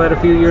probably saw that a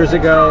few years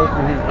ago.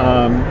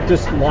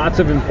 Just lots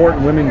of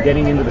important women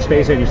getting into the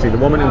space agency. The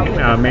woman who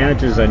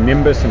manages a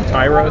Nimbus and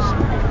Tyros.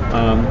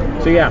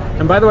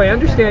 And by the way, I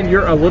understand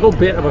you're a little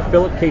bit of a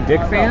Philip K.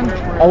 Dick fan.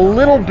 A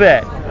little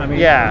bit. I mean,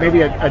 maybe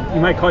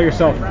you might call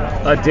yourself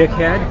a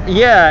dickhead.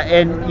 Yeah,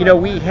 and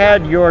we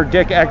had your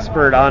Dick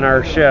expert on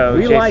our show.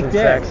 We Jason like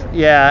Dick. Sachs.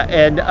 Yeah,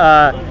 and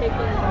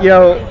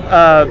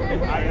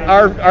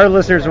our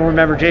listeners will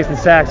remember Jason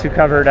Sachs, who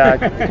covered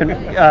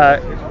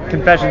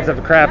Confessions of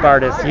a Crap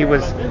Artist. He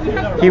was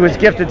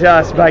gifted to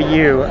us by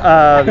you.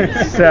 Of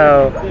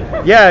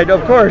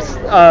course.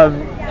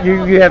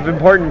 you have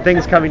important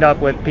things coming up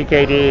with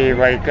PKD.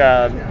 Like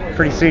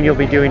pretty soon you'll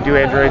be doing Do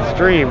Androids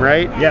Dream,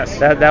 right? Yes.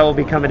 That will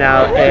be coming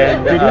out.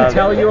 And did he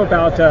tell you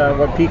about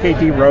what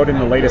PKD wrote in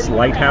the latest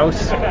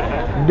Lighthouse?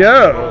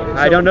 No,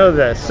 I don't know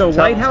this. So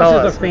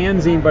Lighthouse is a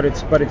fanzine, but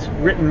it's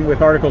written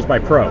with articles by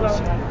pros.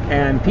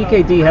 And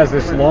PKD has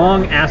this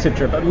long acid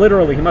trip.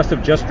 Literally, he must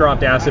have just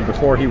dropped acid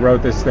before he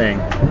wrote this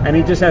thing. And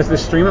he just has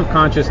this stream of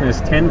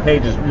consciousness, 10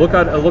 pages. Look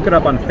it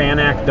up on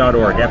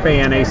fanac.org,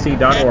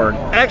 FANAC.org.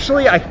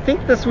 Actually, I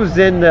think this was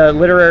in the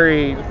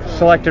literary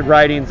selected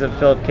writings of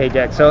Philip K.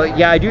 Dick. So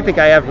yeah, I do think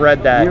I have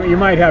read that. You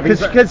might have. Because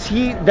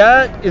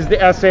that is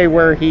the essay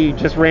where he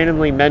just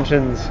randomly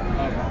mentions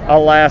A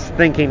Last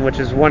Thinking, which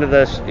is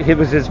it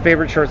was his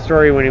favorite short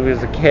story when he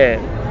was a kid.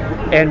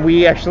 And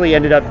we actually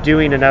ended up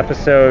doing an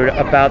episode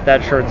about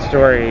that short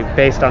story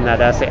based on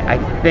that essay. I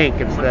think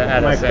it's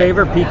that My essay.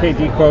 favorite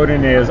PKD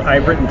quoting is,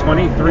 "I've written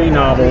 23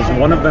 novels,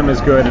 one of them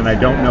is good, and I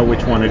don't know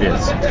which one it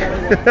is."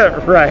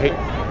 Right.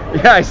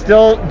 Yeah, I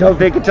still don't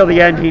think until the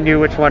end he knew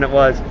which one it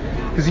was.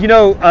 Because,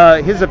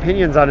 his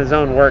opinions on his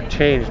own work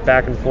changed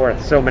back and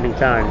forth so many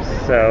times.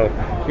 So,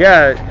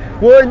 yeah.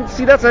 Well, and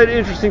see, that's an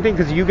interesting thing,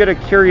 because you get a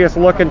curious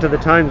look into the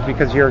times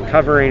because you're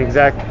covering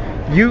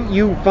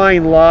you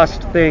find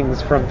lost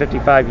things from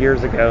 55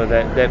 years ago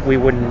that we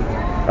wouldn't,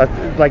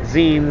 like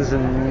zines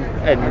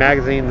and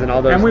magazines and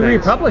all those things. And we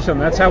things. republish them.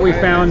 That's how we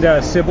found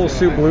Sybil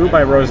Sue Blue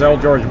by Roselle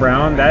George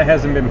Brown. That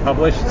hasn't been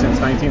published since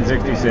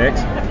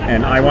 1966.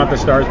 And I Want the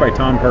Stars by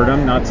Tom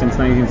Purdom, not since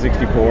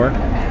 1964.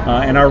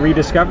 And our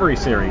Rediscovery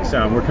series.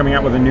 We're coming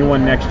out with a new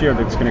one next year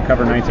that's going to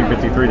cover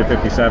 1953 to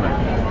 57.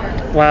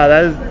 Wow,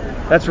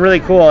 that's really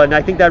cool. And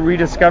I think that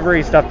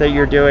rediscovery stuff that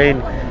you're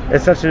doing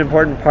is such an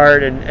important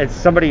part. And as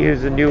somebody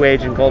who's a New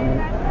Age and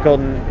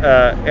Golden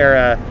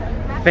Era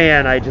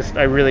fan, I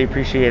really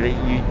appreciate that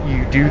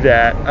you do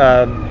that.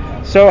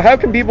 So how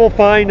can people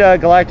find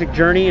Galactic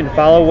Journey and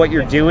follow what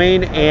you're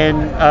doing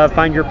and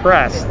find your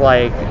press,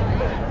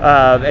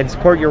 and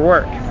support your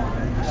work?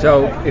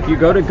 So if you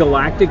go to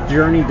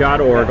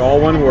galacticjourney.org, all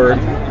one word,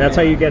 that's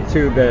how you get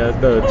to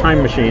the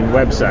Time Machine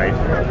website,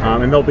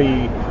 and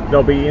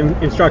there'll be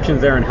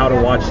instructions there on how to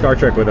watch Star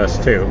Trek with us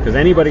too, because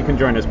anybody can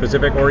join us,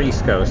 Pacific or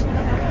East Coast.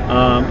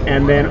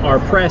 And then our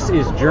press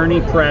is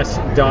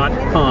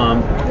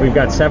journeypress.com. We've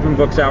got 7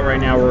 books out right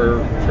now.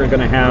 We're going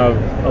to have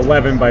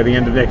 11 by the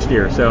end of next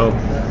year. So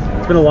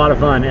it's been a lot of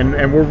fun,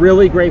 and we're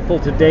really grateful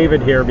to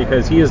David here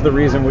because he is the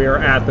reason we are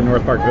at the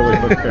North Park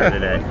Village Book Fair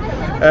today.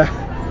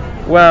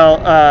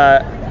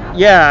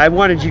 Yeah, I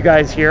wanted you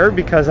guys here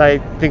because I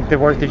think the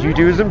work that you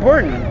do is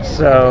important.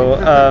 So,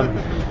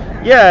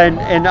 yeah,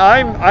 and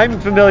I'm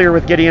familiar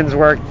with Gideon's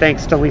work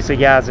thanks to Lisa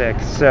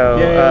Yazik. So,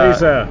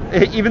 Lisa.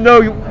 Even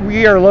though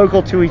we are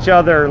local to each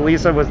other,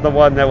 Lisa was the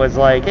one that was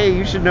like, "Hey,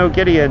 you should know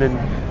Gideon and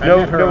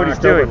know what he's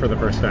doing." For the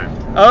first time.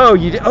 Oh,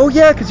 you did? Oh,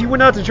 yeah, because you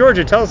went out to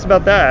Georgia. Tell us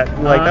about that.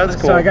 That's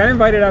cool. So I got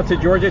invited out to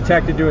Georgia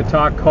Tech to do a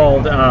talk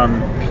called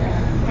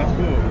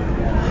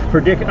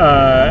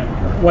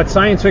What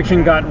Science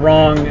Fiction Got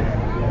Wrong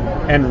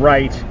and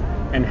Right,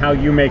 and How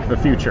You Make the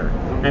Future.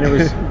 And it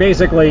was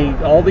basically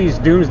all these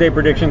doomsday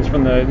predictions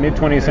from the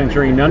mid-20th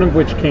century, none of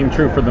which came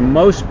true for the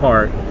most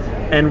part,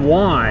 and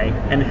why,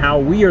 and how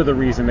we are the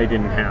reason they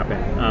didn't happen,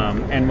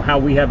 and how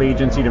we have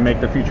agency to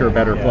make the future a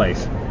better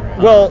place.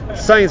 Well,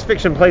 science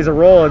fiction plays a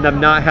role in them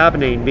not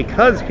happening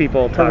because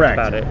people talk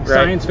about it. Right?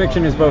 Science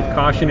fiction is both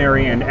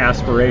cautionary and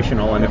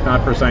aspirational, and if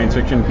not for science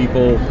fiction,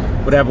 people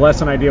would have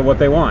less an idea what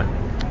they want.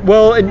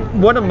 Well,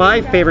 and one of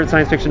my favorite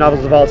science fiction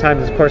novels of all time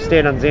is, of course,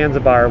 Stayed on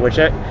Zanzibar, which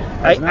has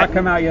not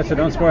come out yet, so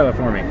don't spoil it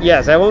for me.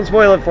 Yes, I won't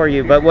spoil it for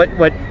you, but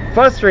what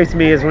frustrates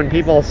me is when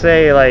people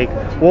say,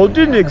 well, it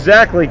didn't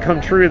exactly come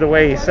true the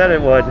way he said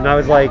it would, and I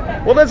was like,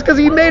 well, that's because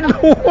he made a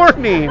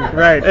warning,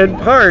 right? In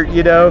part,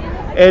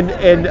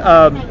 and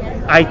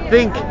I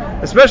think,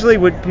 especially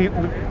with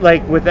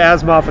with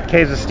Asimov with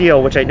Caves of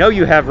Steel, which I know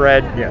you have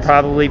read, yes.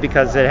 Probably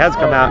because it has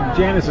come out.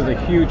 Janice is a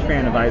huge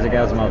fan of Isaac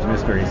Asimov's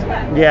mysteries.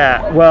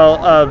 Yeah,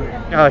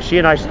 well, she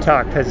and I should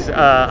talk because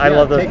I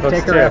love those books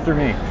too. Take her after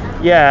me.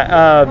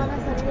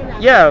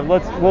 Yeah,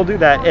 we'll do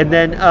that. And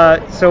then,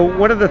 so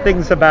one of the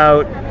things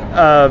about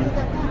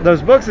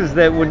those books is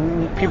that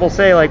when people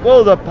say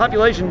well, the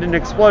population didn't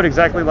explode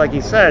exactly like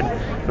he said,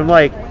 I'm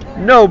like,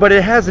 no, but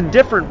it has in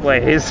different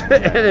ways,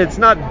 and it's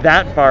not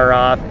that far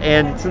off.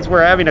 And since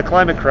we're having a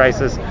climate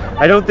crisis,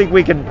 I don't think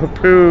we can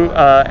poo-poo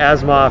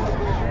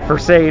Asimov for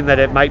saying that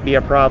it might be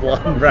a problem.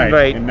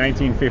 Right. In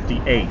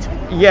 1958.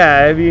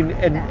 Yeah, I mean,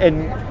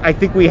 and I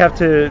think we have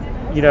to,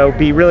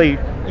 be really,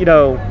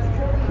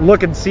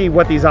 look and see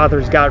what these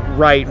authors got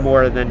right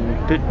more than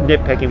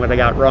nitpicking what they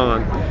got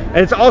wrong. And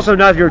it's also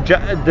not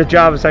the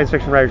job of science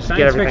fiction writers to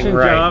get everything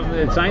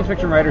right. Science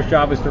fiction writer's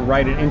job is to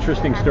write an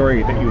interesting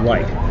story that you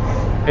like.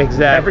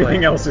 Exactly.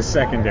 Everything else is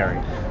secondary.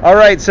 All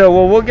right,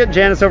 so we'll get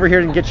Janice over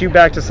here and get you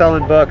back to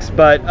selling books,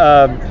 but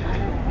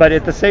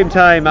at the same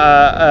time,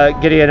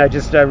 Gideon, I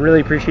just really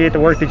appreciate the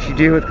work that you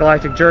do with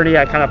Galactic Journey.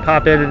 I kind of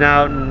pop in and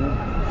out and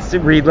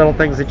read little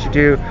things that you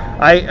do.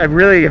 I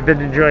really have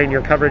been enjoying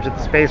your coverage of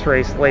the space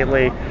race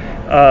lately.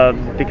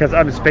 because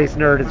I'm a space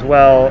nerd as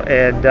well.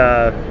 And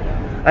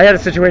I had a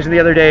situation the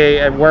other day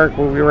at work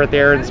where we were at the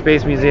Air and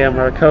Space Museum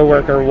where a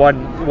coworker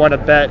won a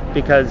bet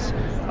because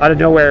out of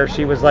nowhere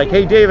she was like,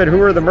 "Hey David, who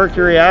are the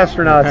Mercury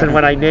astronauts?" And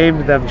when I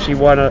named them, she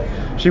won a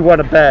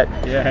bet.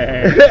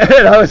 Yeah.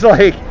 And I was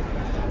like,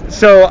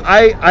 so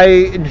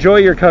I enjoy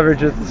your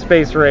coverage of the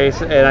space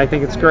race, and I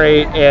think it's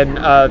great.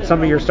 And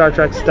some of your Star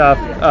Trek stuff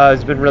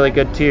has been really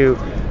good too.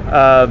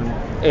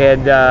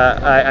 And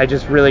I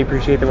just really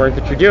appreciate the work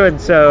that you're doing.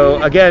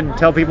 So again,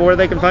 tell people where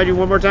they can find you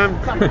one more time.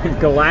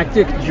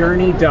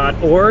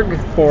 galacticjourney.org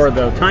for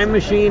the Time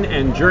Machine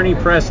and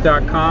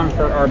journeypress.com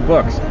for our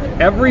books.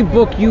 Every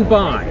book you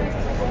buy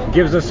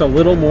gives us a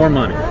little more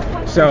money.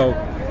 So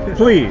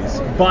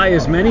please buy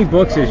as many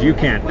books as you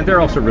can. And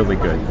they're also really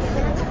good.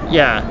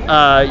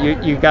 Yeah,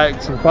 you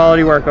got some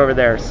quality work over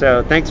there.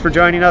 So thanks for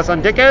joining us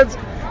on Dickheads,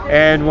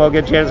 and we'll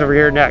get Janice over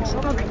here next.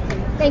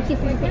 Thank you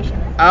for your patience.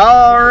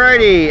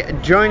 Alrighty,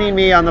 joining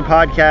me on the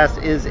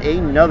podcast is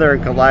another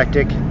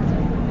galactic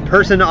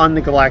person on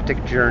the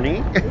galactic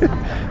journey.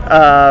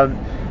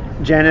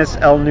 Janice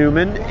L.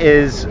 Newman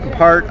is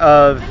part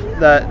of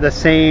the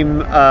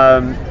same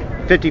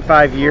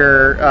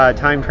 55-year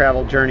time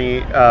travel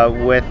journey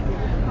with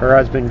her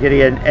husband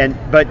Gideon.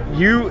 But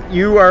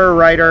you are a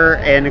writer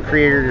and a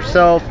creator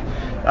yourself.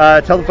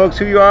 Tell the folks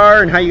who you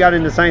are and how you got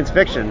into science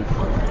fiction.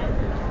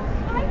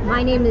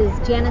 My name is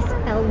Janice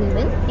L.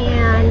 Newman,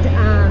 and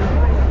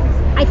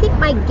I think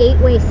my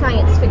gateway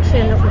science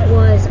fiction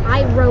was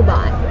I,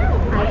 Robot.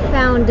 I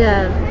found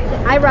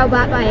I,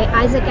 Robot by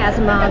Isaac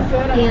Asimov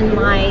in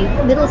my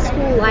middle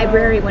school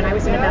library when I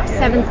was in about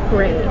 7th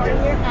grade.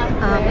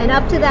 And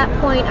up to that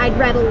point, I'd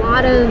read a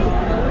lot of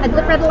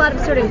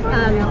sort of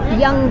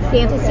young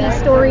fantasy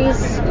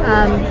stories,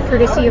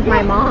 courtesy of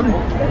my mom,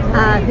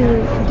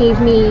 who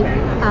gave me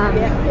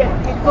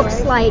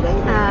books like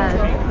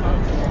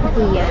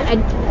the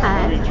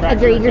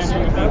Edgar Eager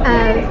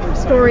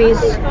stories,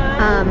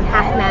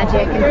 Half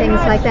Magic and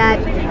things like that.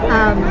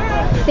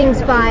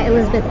 Things by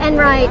Elizabeth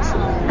Enright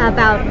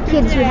about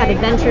kids who had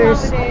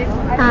adventures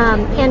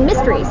and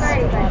mysteries.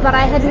 But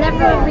I had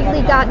never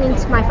really gotten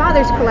into my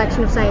father's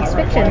collection of science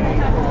fiction.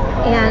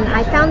 And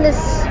I found this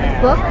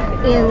book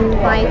in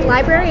my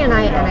library, and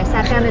I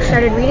sat down and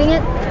started reading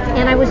it,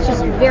 and I was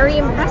just very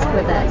impressed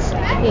with it.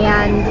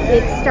 And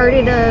it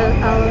started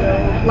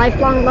a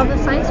lifelong love of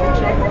science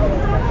fiction.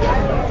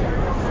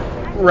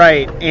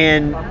 Right,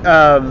 and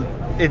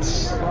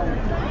it's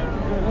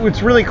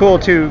really cool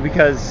too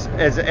because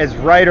as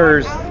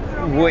writers,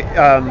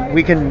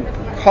 we can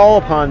call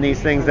upon these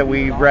things that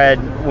we read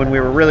when we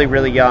were really,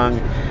 really young,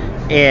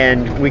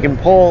 and we can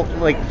pull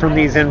from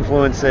these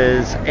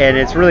influences, and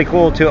it's really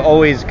cool to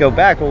always go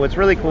back. But what's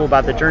really cool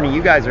about the journey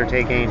you guys are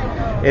taking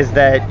is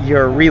that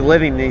you're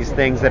reliving these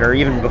things that are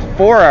even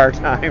before our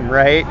time,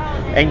 right?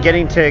 And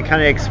getting to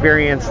kind of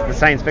experience the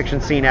science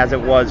fiction scene as it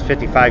was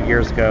 55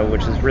 years ago,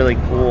 which is really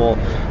cool.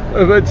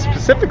 But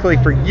specifically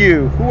for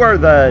you, who are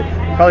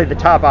probably the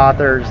top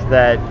authors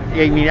that,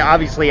 I mean,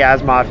 obviously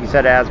Asimov, you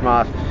said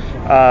Asimov.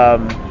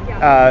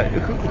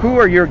 Who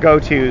are your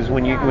go-tos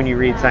when you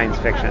read science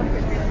fiction?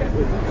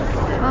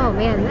 Oh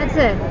man, that's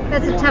a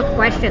tough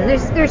question.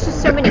 There's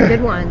just so many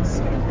good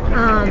ones.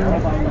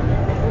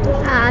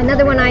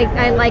 Another one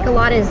I like a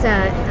lot is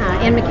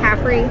Anne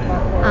McCaffrey.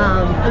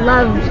 I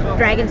loved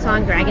Dragon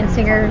Song, Dragon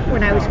Singer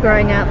when I was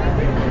growing up.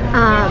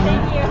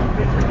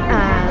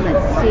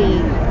 Let's see.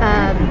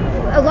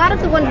 A lot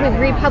of the ones we've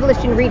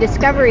republished in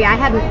Rediscovery, I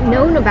hadn't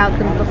known about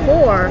them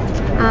before,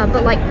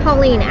 but like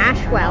Pauline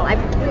Ashwell, I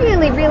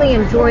really, really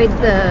enjoyed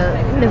the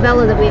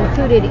novella that we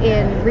included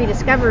in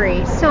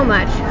Rediscovery so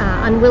much,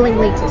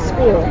 Unwillingly to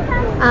School.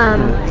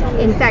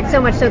 In fact, so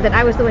much so that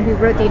I was the one who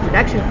wrote the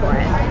introduction for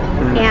it.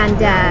 And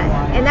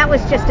that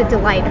was just a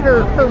delight.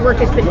 Her work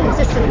has been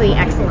consistently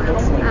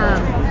excellent.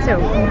 So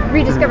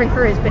rediscovering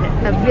her has been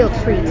a real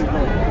treat.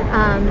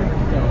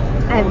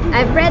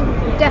 I've read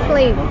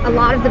definitely a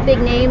lot of the big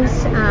names,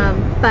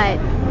 but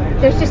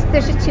there's just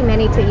too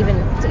many to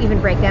even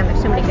break down.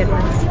 There's so many good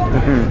ones.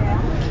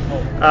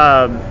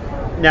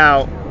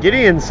 Now,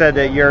 Gideon said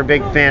that you're a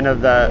big fan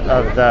of the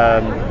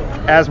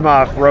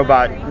Asimov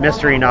robot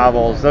mystery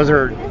novels. Those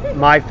are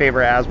my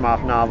favorite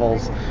Asimov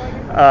novels.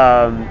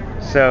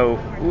 So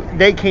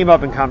they came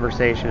up in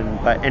conversation.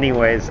 But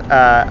anyways,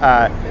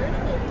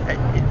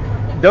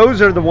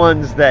 those are the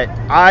ones that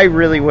I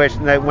really wish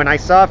that when I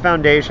saw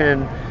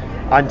Foundation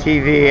on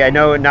TV, I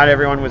know not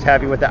everyone was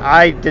happy with it.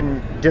 I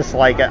didn't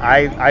dislike it.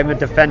 I'm a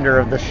defender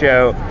of the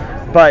show,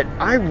 but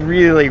I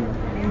really,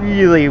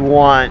 really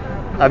want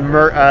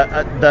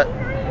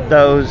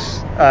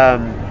those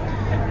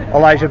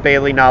Elijah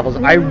Bailey novels.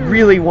 I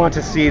really want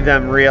to see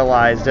them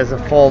realized as a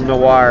full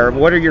noir.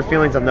 What are your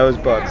feelings on those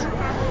books?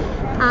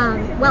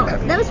 Well,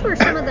 those were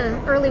some of the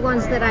early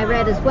ones that I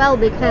read as well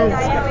because,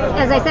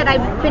 as I said,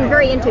 I've been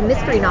very into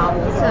mystery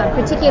novels,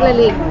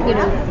 particularly,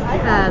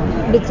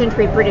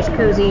 mid-century British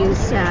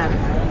cozies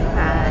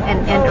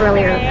and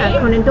earlier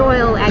Conan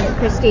Doyle, Agatha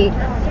Christie.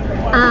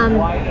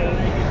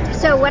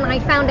 So when I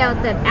found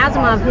out that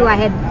Asimov, who I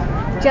had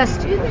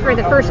just for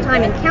the first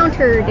time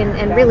encountered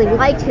and really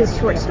liked his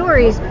short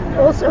stories,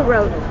 also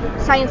wrote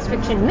science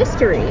fiction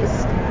mysteries,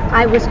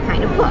 I was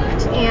kind of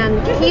hooked.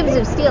 And Caves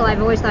of Steel,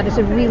 I've always thought is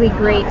a really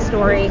great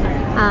story.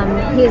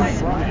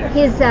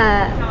 His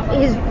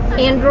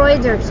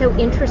androids are so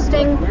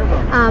interesting,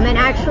 and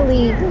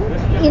actually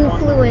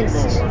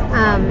influenced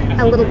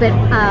a little bit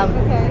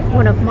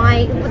one of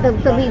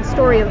the lead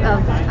story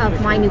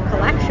of my new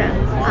collection.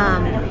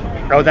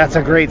 Oh, that's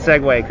a great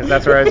segue, because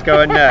that's where I was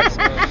going next.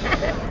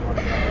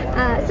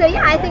 So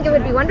yeah, I think it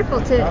would be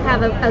wonderful to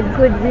have a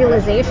good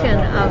realization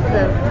of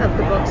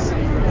the books.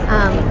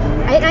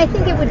 I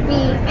think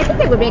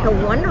it would make a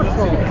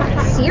wonderful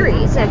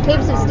series.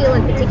 Caves of Steel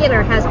in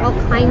particular has all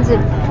kinds of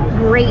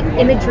great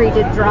imagery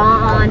to draw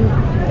on.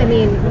 I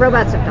mean,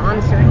 Robots of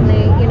Dawn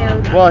certainly,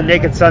 Well,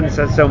 Naked Sun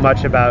says so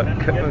much about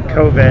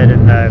COVID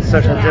and the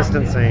social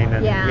distancing,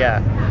 and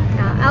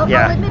I'll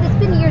admit it's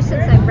been years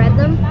since I've read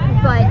them,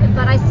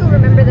 but I still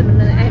remember them,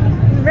 and I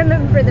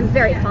remember them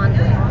very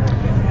fondly.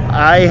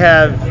 I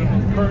have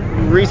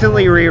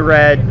recently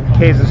reread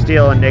Caves of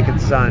Steel and Naked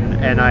Sun,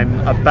 and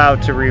I'm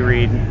about to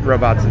reread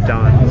Robots of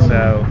Dawn,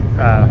 so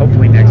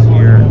hopefully next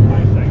year.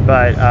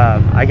 But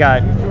I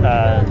got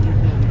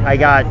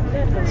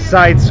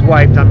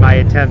sideswiped on my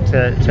attempt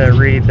to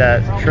read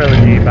that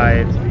trilogy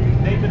by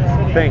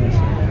things.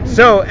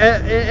 So,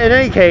 in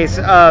any case,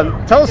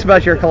 tell us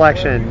about your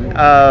collection.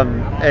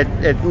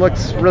 It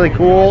looks really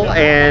cool,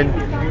 and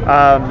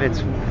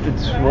it's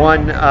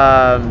one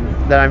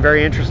that I'm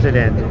very interested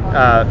in.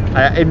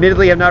 I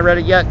admittedly have not read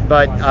it yet,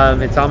 but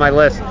it's on my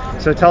list.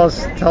 So tell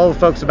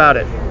folks about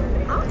it.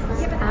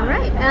 All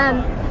right.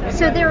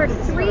 So there are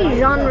 3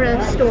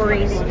 genre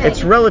stories.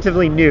 It's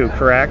relatively new,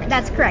 correct?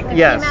 That's correct. It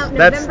yes, came out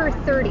November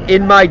 30th.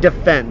 In my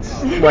defense,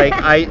 like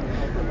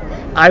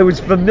I was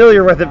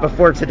familiar with it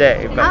before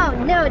today. But. Oh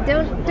no,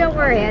 don't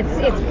worry.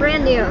 It's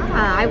brand new.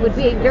 I would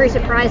be very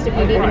surprised if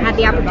you'd even had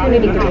the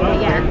opportunity to read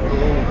it yet.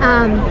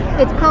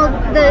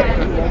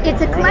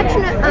 It's a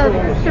collection of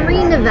 3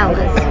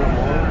 novellas.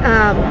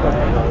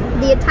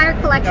 The entire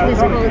collection is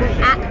called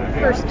At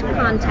First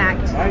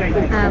Contact,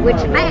 which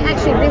I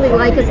actually really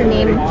like as a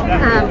name,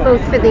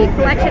 both for the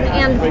collection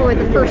and for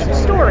the first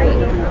story,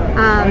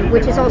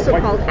 which is also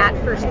called At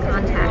First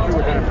Contact.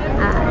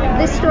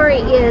 This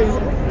story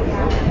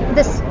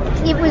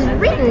it was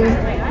written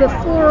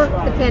before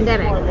the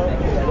pandemic,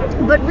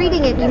 but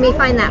reading it, you may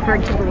find that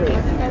hard to believe.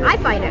 I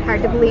find it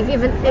hard to believe,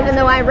 even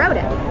though I wrote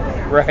it.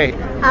 Right.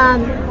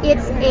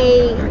 It's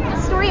a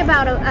story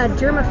about a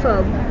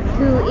germaphobe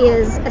who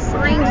is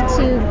assigned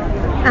to,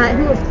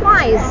 who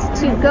applies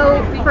to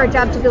go for a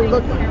job to go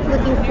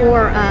looking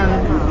for.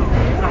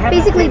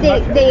 Basically,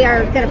 they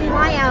are going to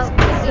fly out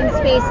in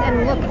space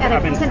and look at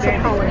a potential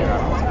colony.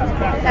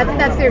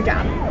 That's their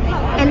job.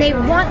 And they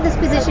want this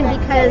position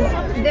because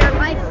their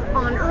life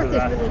on Earth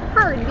is really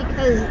hard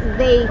because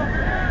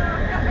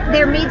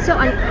they're made so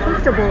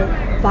uncomfortable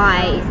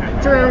by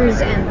germs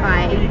and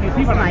by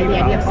the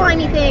idea of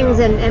slimy things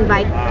and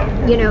by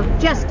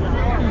just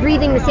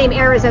breathing the same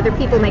air as other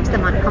people makes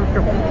them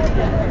uncomfortable.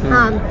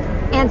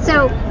 And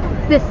so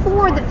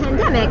before the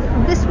pandemic,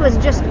 this was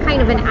just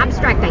kind of an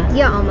abstract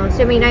idea almost.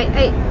 I mean,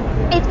 it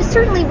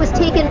certainly was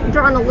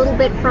drawn a little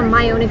bit from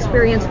my own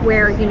experience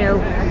where,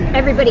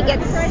 everybody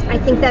gets, I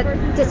think, that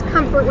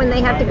discomfort when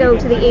they have to go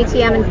to the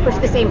ATM and push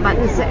the same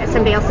buttons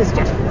somebody else has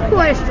just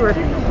pushed, or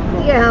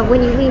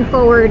when you lean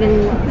forward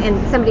and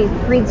somebody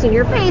breathes in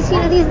your face,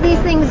 these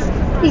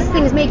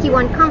things make you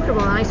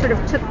uncomfortable, and I sort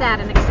of took that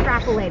and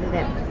extrapolated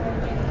it.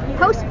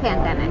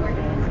 Post-pandemic,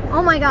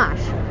 oh my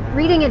gosh,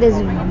 reading it is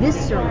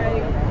visceral.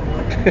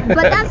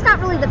 But that's not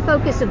really the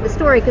focus of the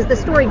story, because the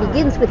story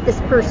begins with this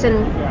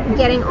person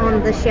getting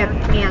on the ship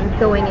and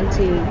going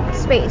into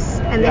space.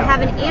 And they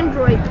have an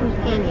android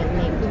companion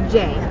named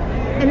Jay.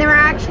 And there are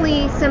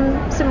actually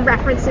some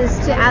references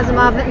to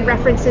Asimov and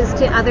references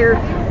to other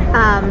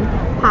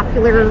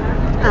popular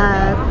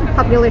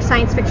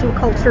science fiction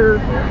culture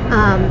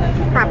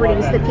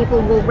properties that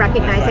people will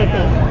recognize, I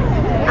think,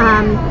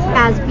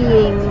 as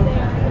being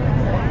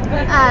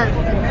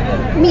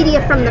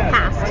media from the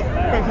past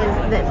that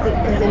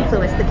has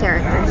influenced the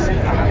characters.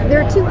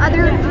 There are 2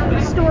 other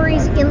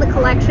stories in the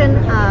collection.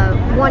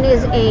 One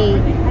is a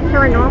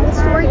paranormal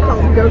story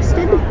called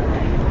Ghosted,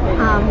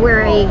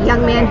 where a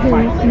young man who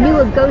knew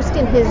a ghost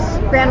in his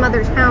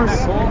grandmother's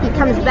house, he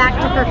comes back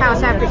to her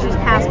house after she's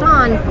passed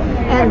on,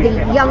 and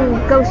the young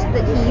ghost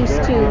that he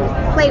used to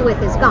play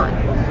with is gone.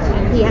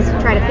 And he has to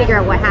try to figure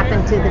out what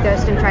happened to the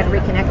ghost and try to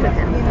reconnect with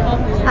him.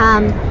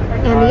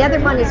 And the other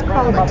one is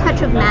called A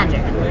Touch of Magic,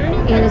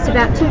 and it's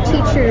about 2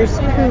 teachers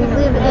who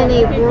live in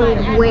a world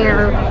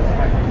where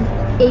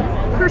a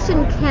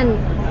person can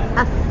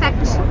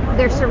affect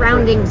their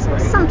surroundings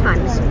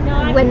sometimes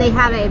when they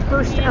have a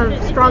burst of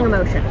strong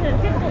emotion.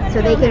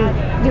 So they can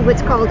do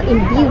what's called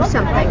imbue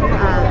something,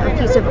 a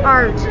piece of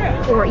art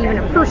or even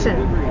a person,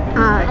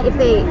 if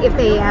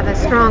they have a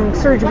strong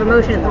surge of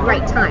emotion at the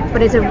right time.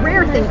 But it's a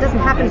rare thing; it doesn't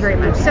happen very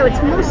much. So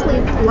it's mostly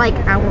like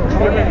our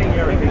world,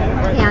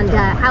 and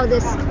how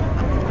this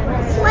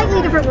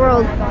slightly different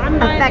world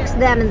affects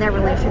them and their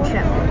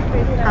relationship.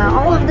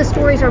 All of the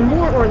stories are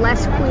more or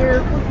less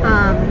queer.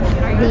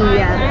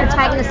 The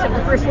protagonist of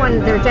the first one,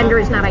 their gender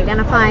is not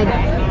identified,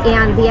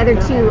 and the other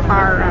two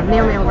are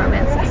male-male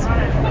romances.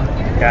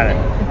 Got it.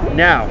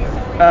 Now,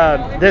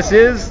 this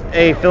is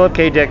a Philip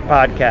K. Dick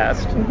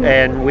podcast,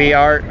 and we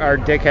are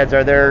dickheads.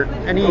 Are there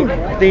any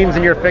themes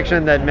in your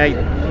fiction that may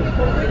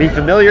be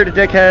familiar to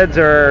dickheads,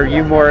 or are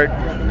you more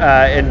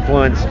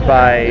influenced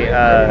by?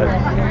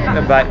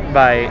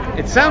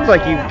 It sounds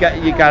like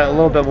you got a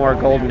little bit more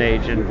Golden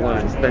Age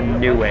influence than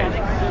New Age.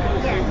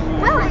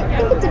 Well, I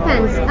think it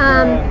depends.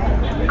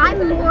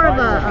 I'm more of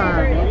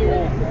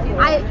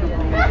I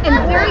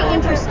am very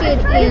interested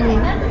in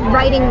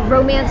writing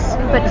romance,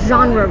 but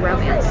genre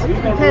romance,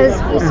 because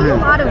you see a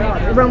lot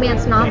of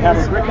romance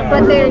novels,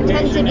 but they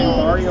tend to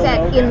be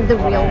set in the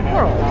real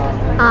world,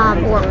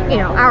 or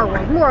our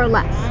world, more or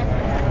less.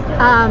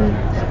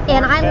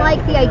 And I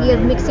like the idea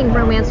of mixing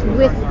romance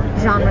with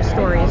genre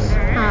stories.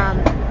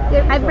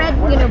 I've read,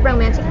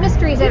 romantic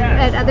mysteries. I've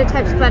read other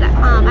types, but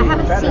I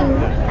haven't seen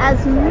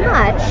as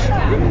much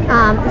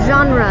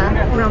genre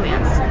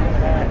romance.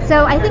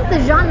 So I think the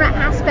genre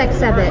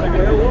aspects of it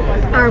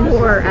are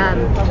more.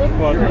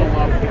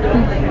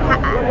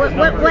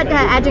 What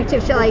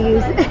adjective shall I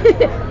use?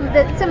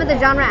 Some of the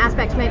genre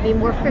aspects might be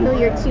more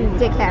familiar to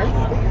dickheads.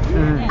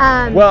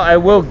 Well, I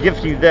will give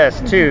you this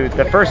too.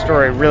 The first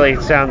story really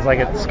sounds like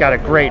it's got a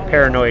great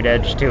paranoid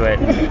edge to it.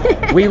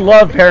 We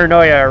love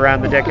paranoia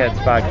around the Dickheads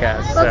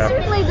podcast. Well,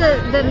 certainly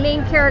the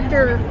main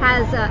character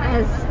has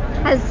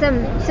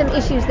some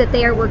issues that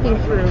they are working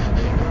through.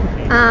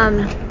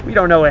 We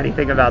don't know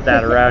anything about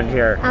that around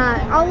here.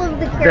 All of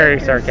the characters. Very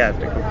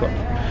sarcastic, of course.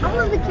 All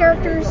of the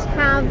characters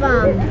have.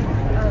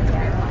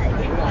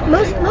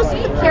 Most of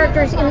the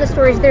characters in the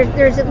stories,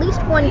 there's at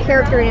least one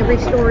character in every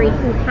story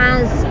who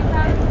has.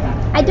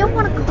 I don't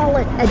want to call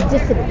it a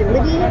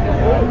disability,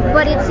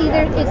 but it's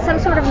some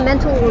sort of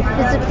mental or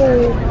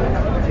physical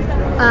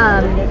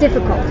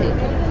difficulty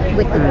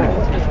with the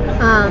world.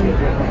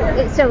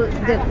 So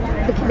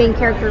the main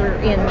character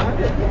in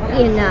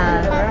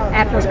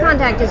At First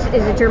Contact is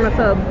a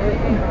germaphobe,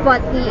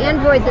 but the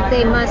android that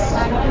they must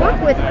work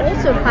with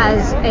also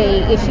has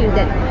a issue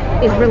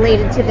that is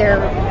related to their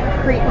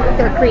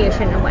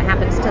creation and what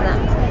happens to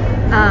them.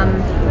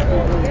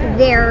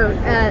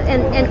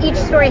 And each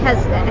story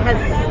has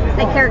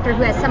a character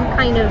who has some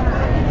kind of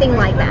thing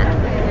like that.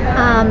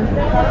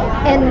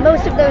 And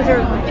most of those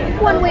are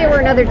one way or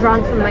another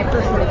drawn from my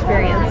personal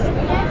experience.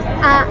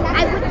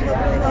 I would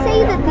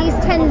say that these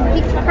tend,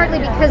 partly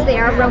because they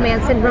are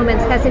romance, and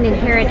romance has an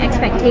inherent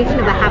expectation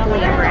of a happily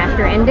ever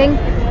after ending.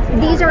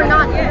 These are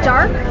not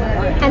dark,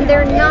 and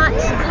they're not.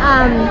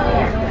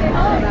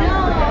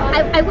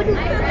 I wouldn't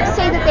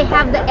say that they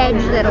have the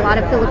edge that a lot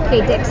of Philip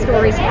K. Dick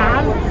stories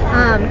have.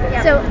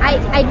 So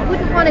I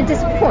wouldn't want to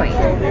disappoint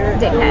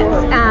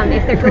dickheads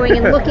if they're going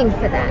and looking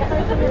for that.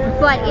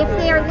 But if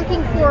they are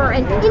looking for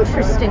an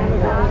interesting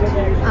world,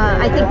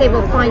 I think they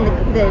will find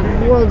the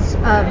worlds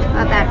of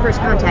At First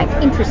Contact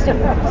interesting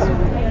worlds.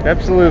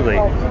 Absolutely.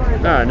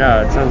 No,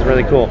 it sounds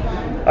really cool.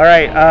 All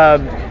right.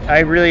 I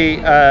really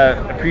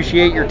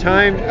appreciate your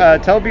time.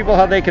 Tell people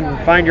how they can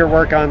find your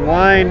work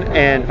online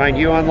and find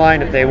you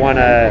online if they want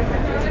to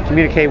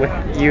communicate with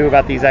you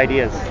about these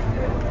ideas.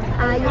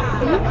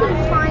 You can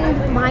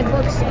find my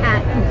books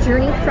at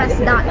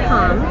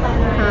journeypress.com.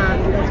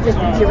 That's just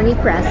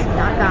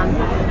journeypress.com.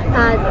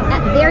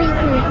 There you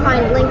can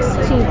find links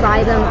to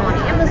buy them on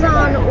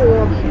Amazon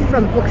or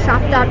from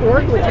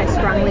bookshop.org, which I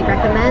strongly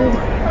recommend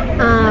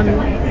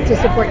to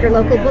support your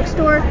local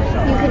bookstore.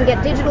 You can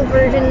get digital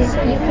versions.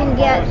 You can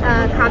get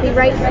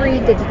copyright-free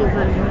digital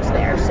versions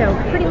there. So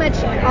pretty much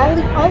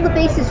all the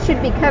bases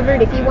should be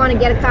covered. If you want to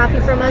get a copy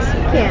from us,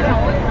 you can.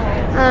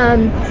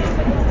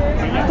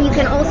 You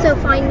can also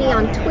find me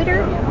on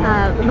Twitter.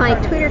 My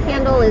Twitter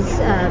handle is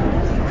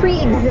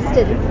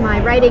pre-existed my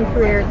writing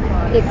career.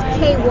 It's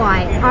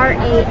KYRAX2.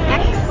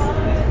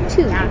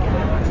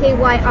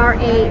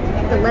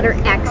 KYRA, the letter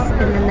X,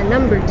 and then the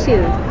number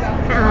 2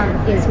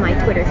 is my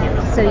Twitter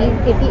handle. So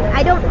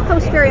I don't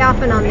post very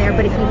often on there,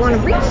 but if you want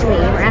to reach me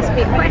or ask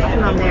me a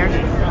question on there,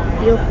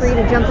 feel free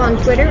to jump on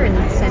Twitter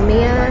and send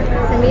me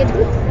a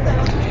tweet.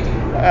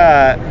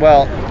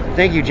 Well,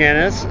 thank you,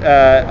 Janice,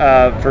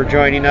 for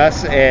joining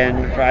us,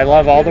 and I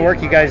love all the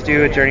work you guys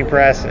do at Journey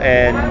Press,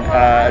 and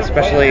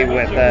especially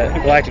with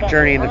Galactic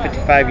Journey and the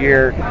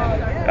 55-year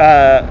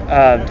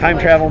time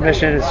travel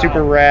mission is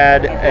super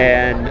rad,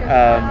 and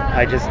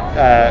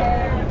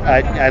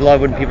I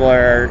love when people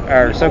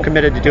are so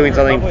committed to doing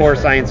something for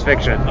science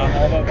fiction,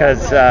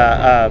 because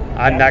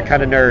I'm that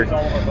kind of nerd.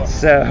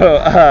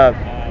 So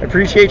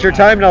appreciate your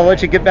time, and I'll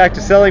let you get back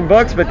to selling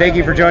books, but thank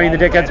you for joining the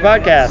Dickheads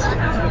podcast.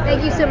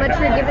 Thank you so much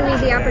for giving me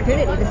the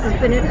opportunity. This has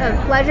been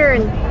a pleasure,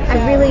 and I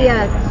really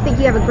think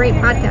you have a great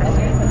podcast.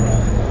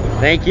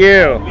 Thank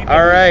you.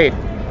 All right.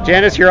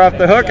 Janice, you're off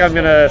the hook. I'm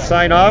going to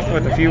sign off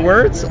with a few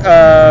words.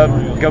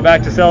 Go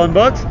back to selling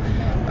books.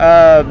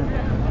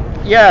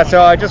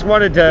 So I just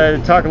wanted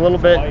to talk a little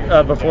bit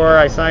before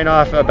I sign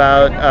off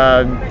about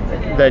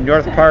the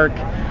North Park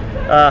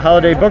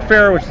Holiday Book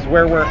Fair, which is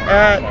where we're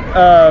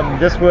at.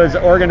 This was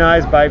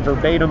organized by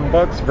Verbatim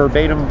Books.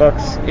 Verbatim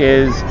Books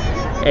is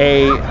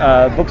a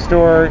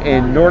bookstore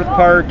in North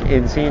Park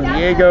in San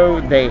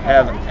Diego. They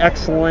have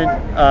excellent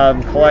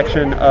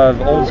collection of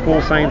old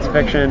school science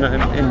fiction,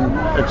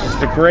 and it's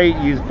just a great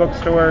used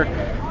bookstore.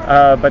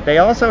 But they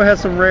also have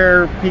some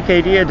rare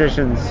PKD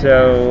editions,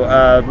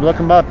 so look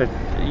them up if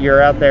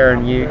you're out there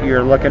and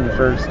you're looking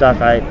for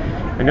stuff.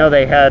 I know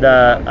they had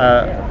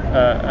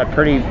a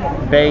pretty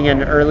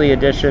banging early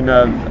edition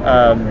of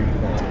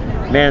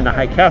Man in the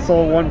High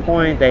Castle at one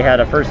point. They had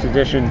a first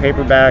edition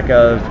paperback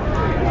of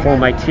Full of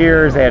My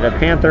Tears. They had a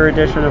Panther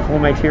edition of Full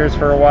of My Tears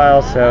for a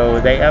while, so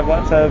they have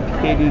lots of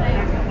PKD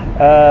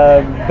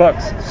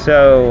books.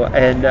 So,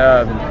 and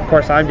of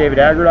course, I'm David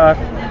Agradoff.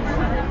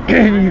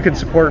 You can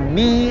support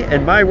me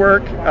and my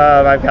work.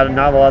 I've got a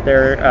novel out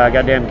there,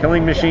 Goddamn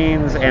Killing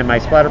Machines, and my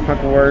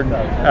Splatterpunk Award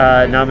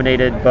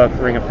nominated book,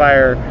 Ring of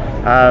Fire.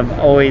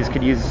 Always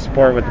could use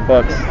support with the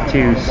books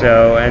too.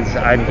 So as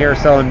I'm here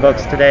selling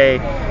books today,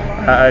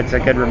 it's a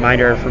good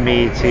reminder for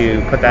me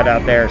to put that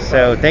out there.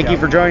 So thank you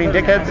for joining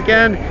Dickheads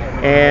again,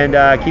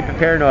 and keep it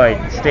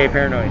paranoid. Stay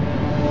paranoid.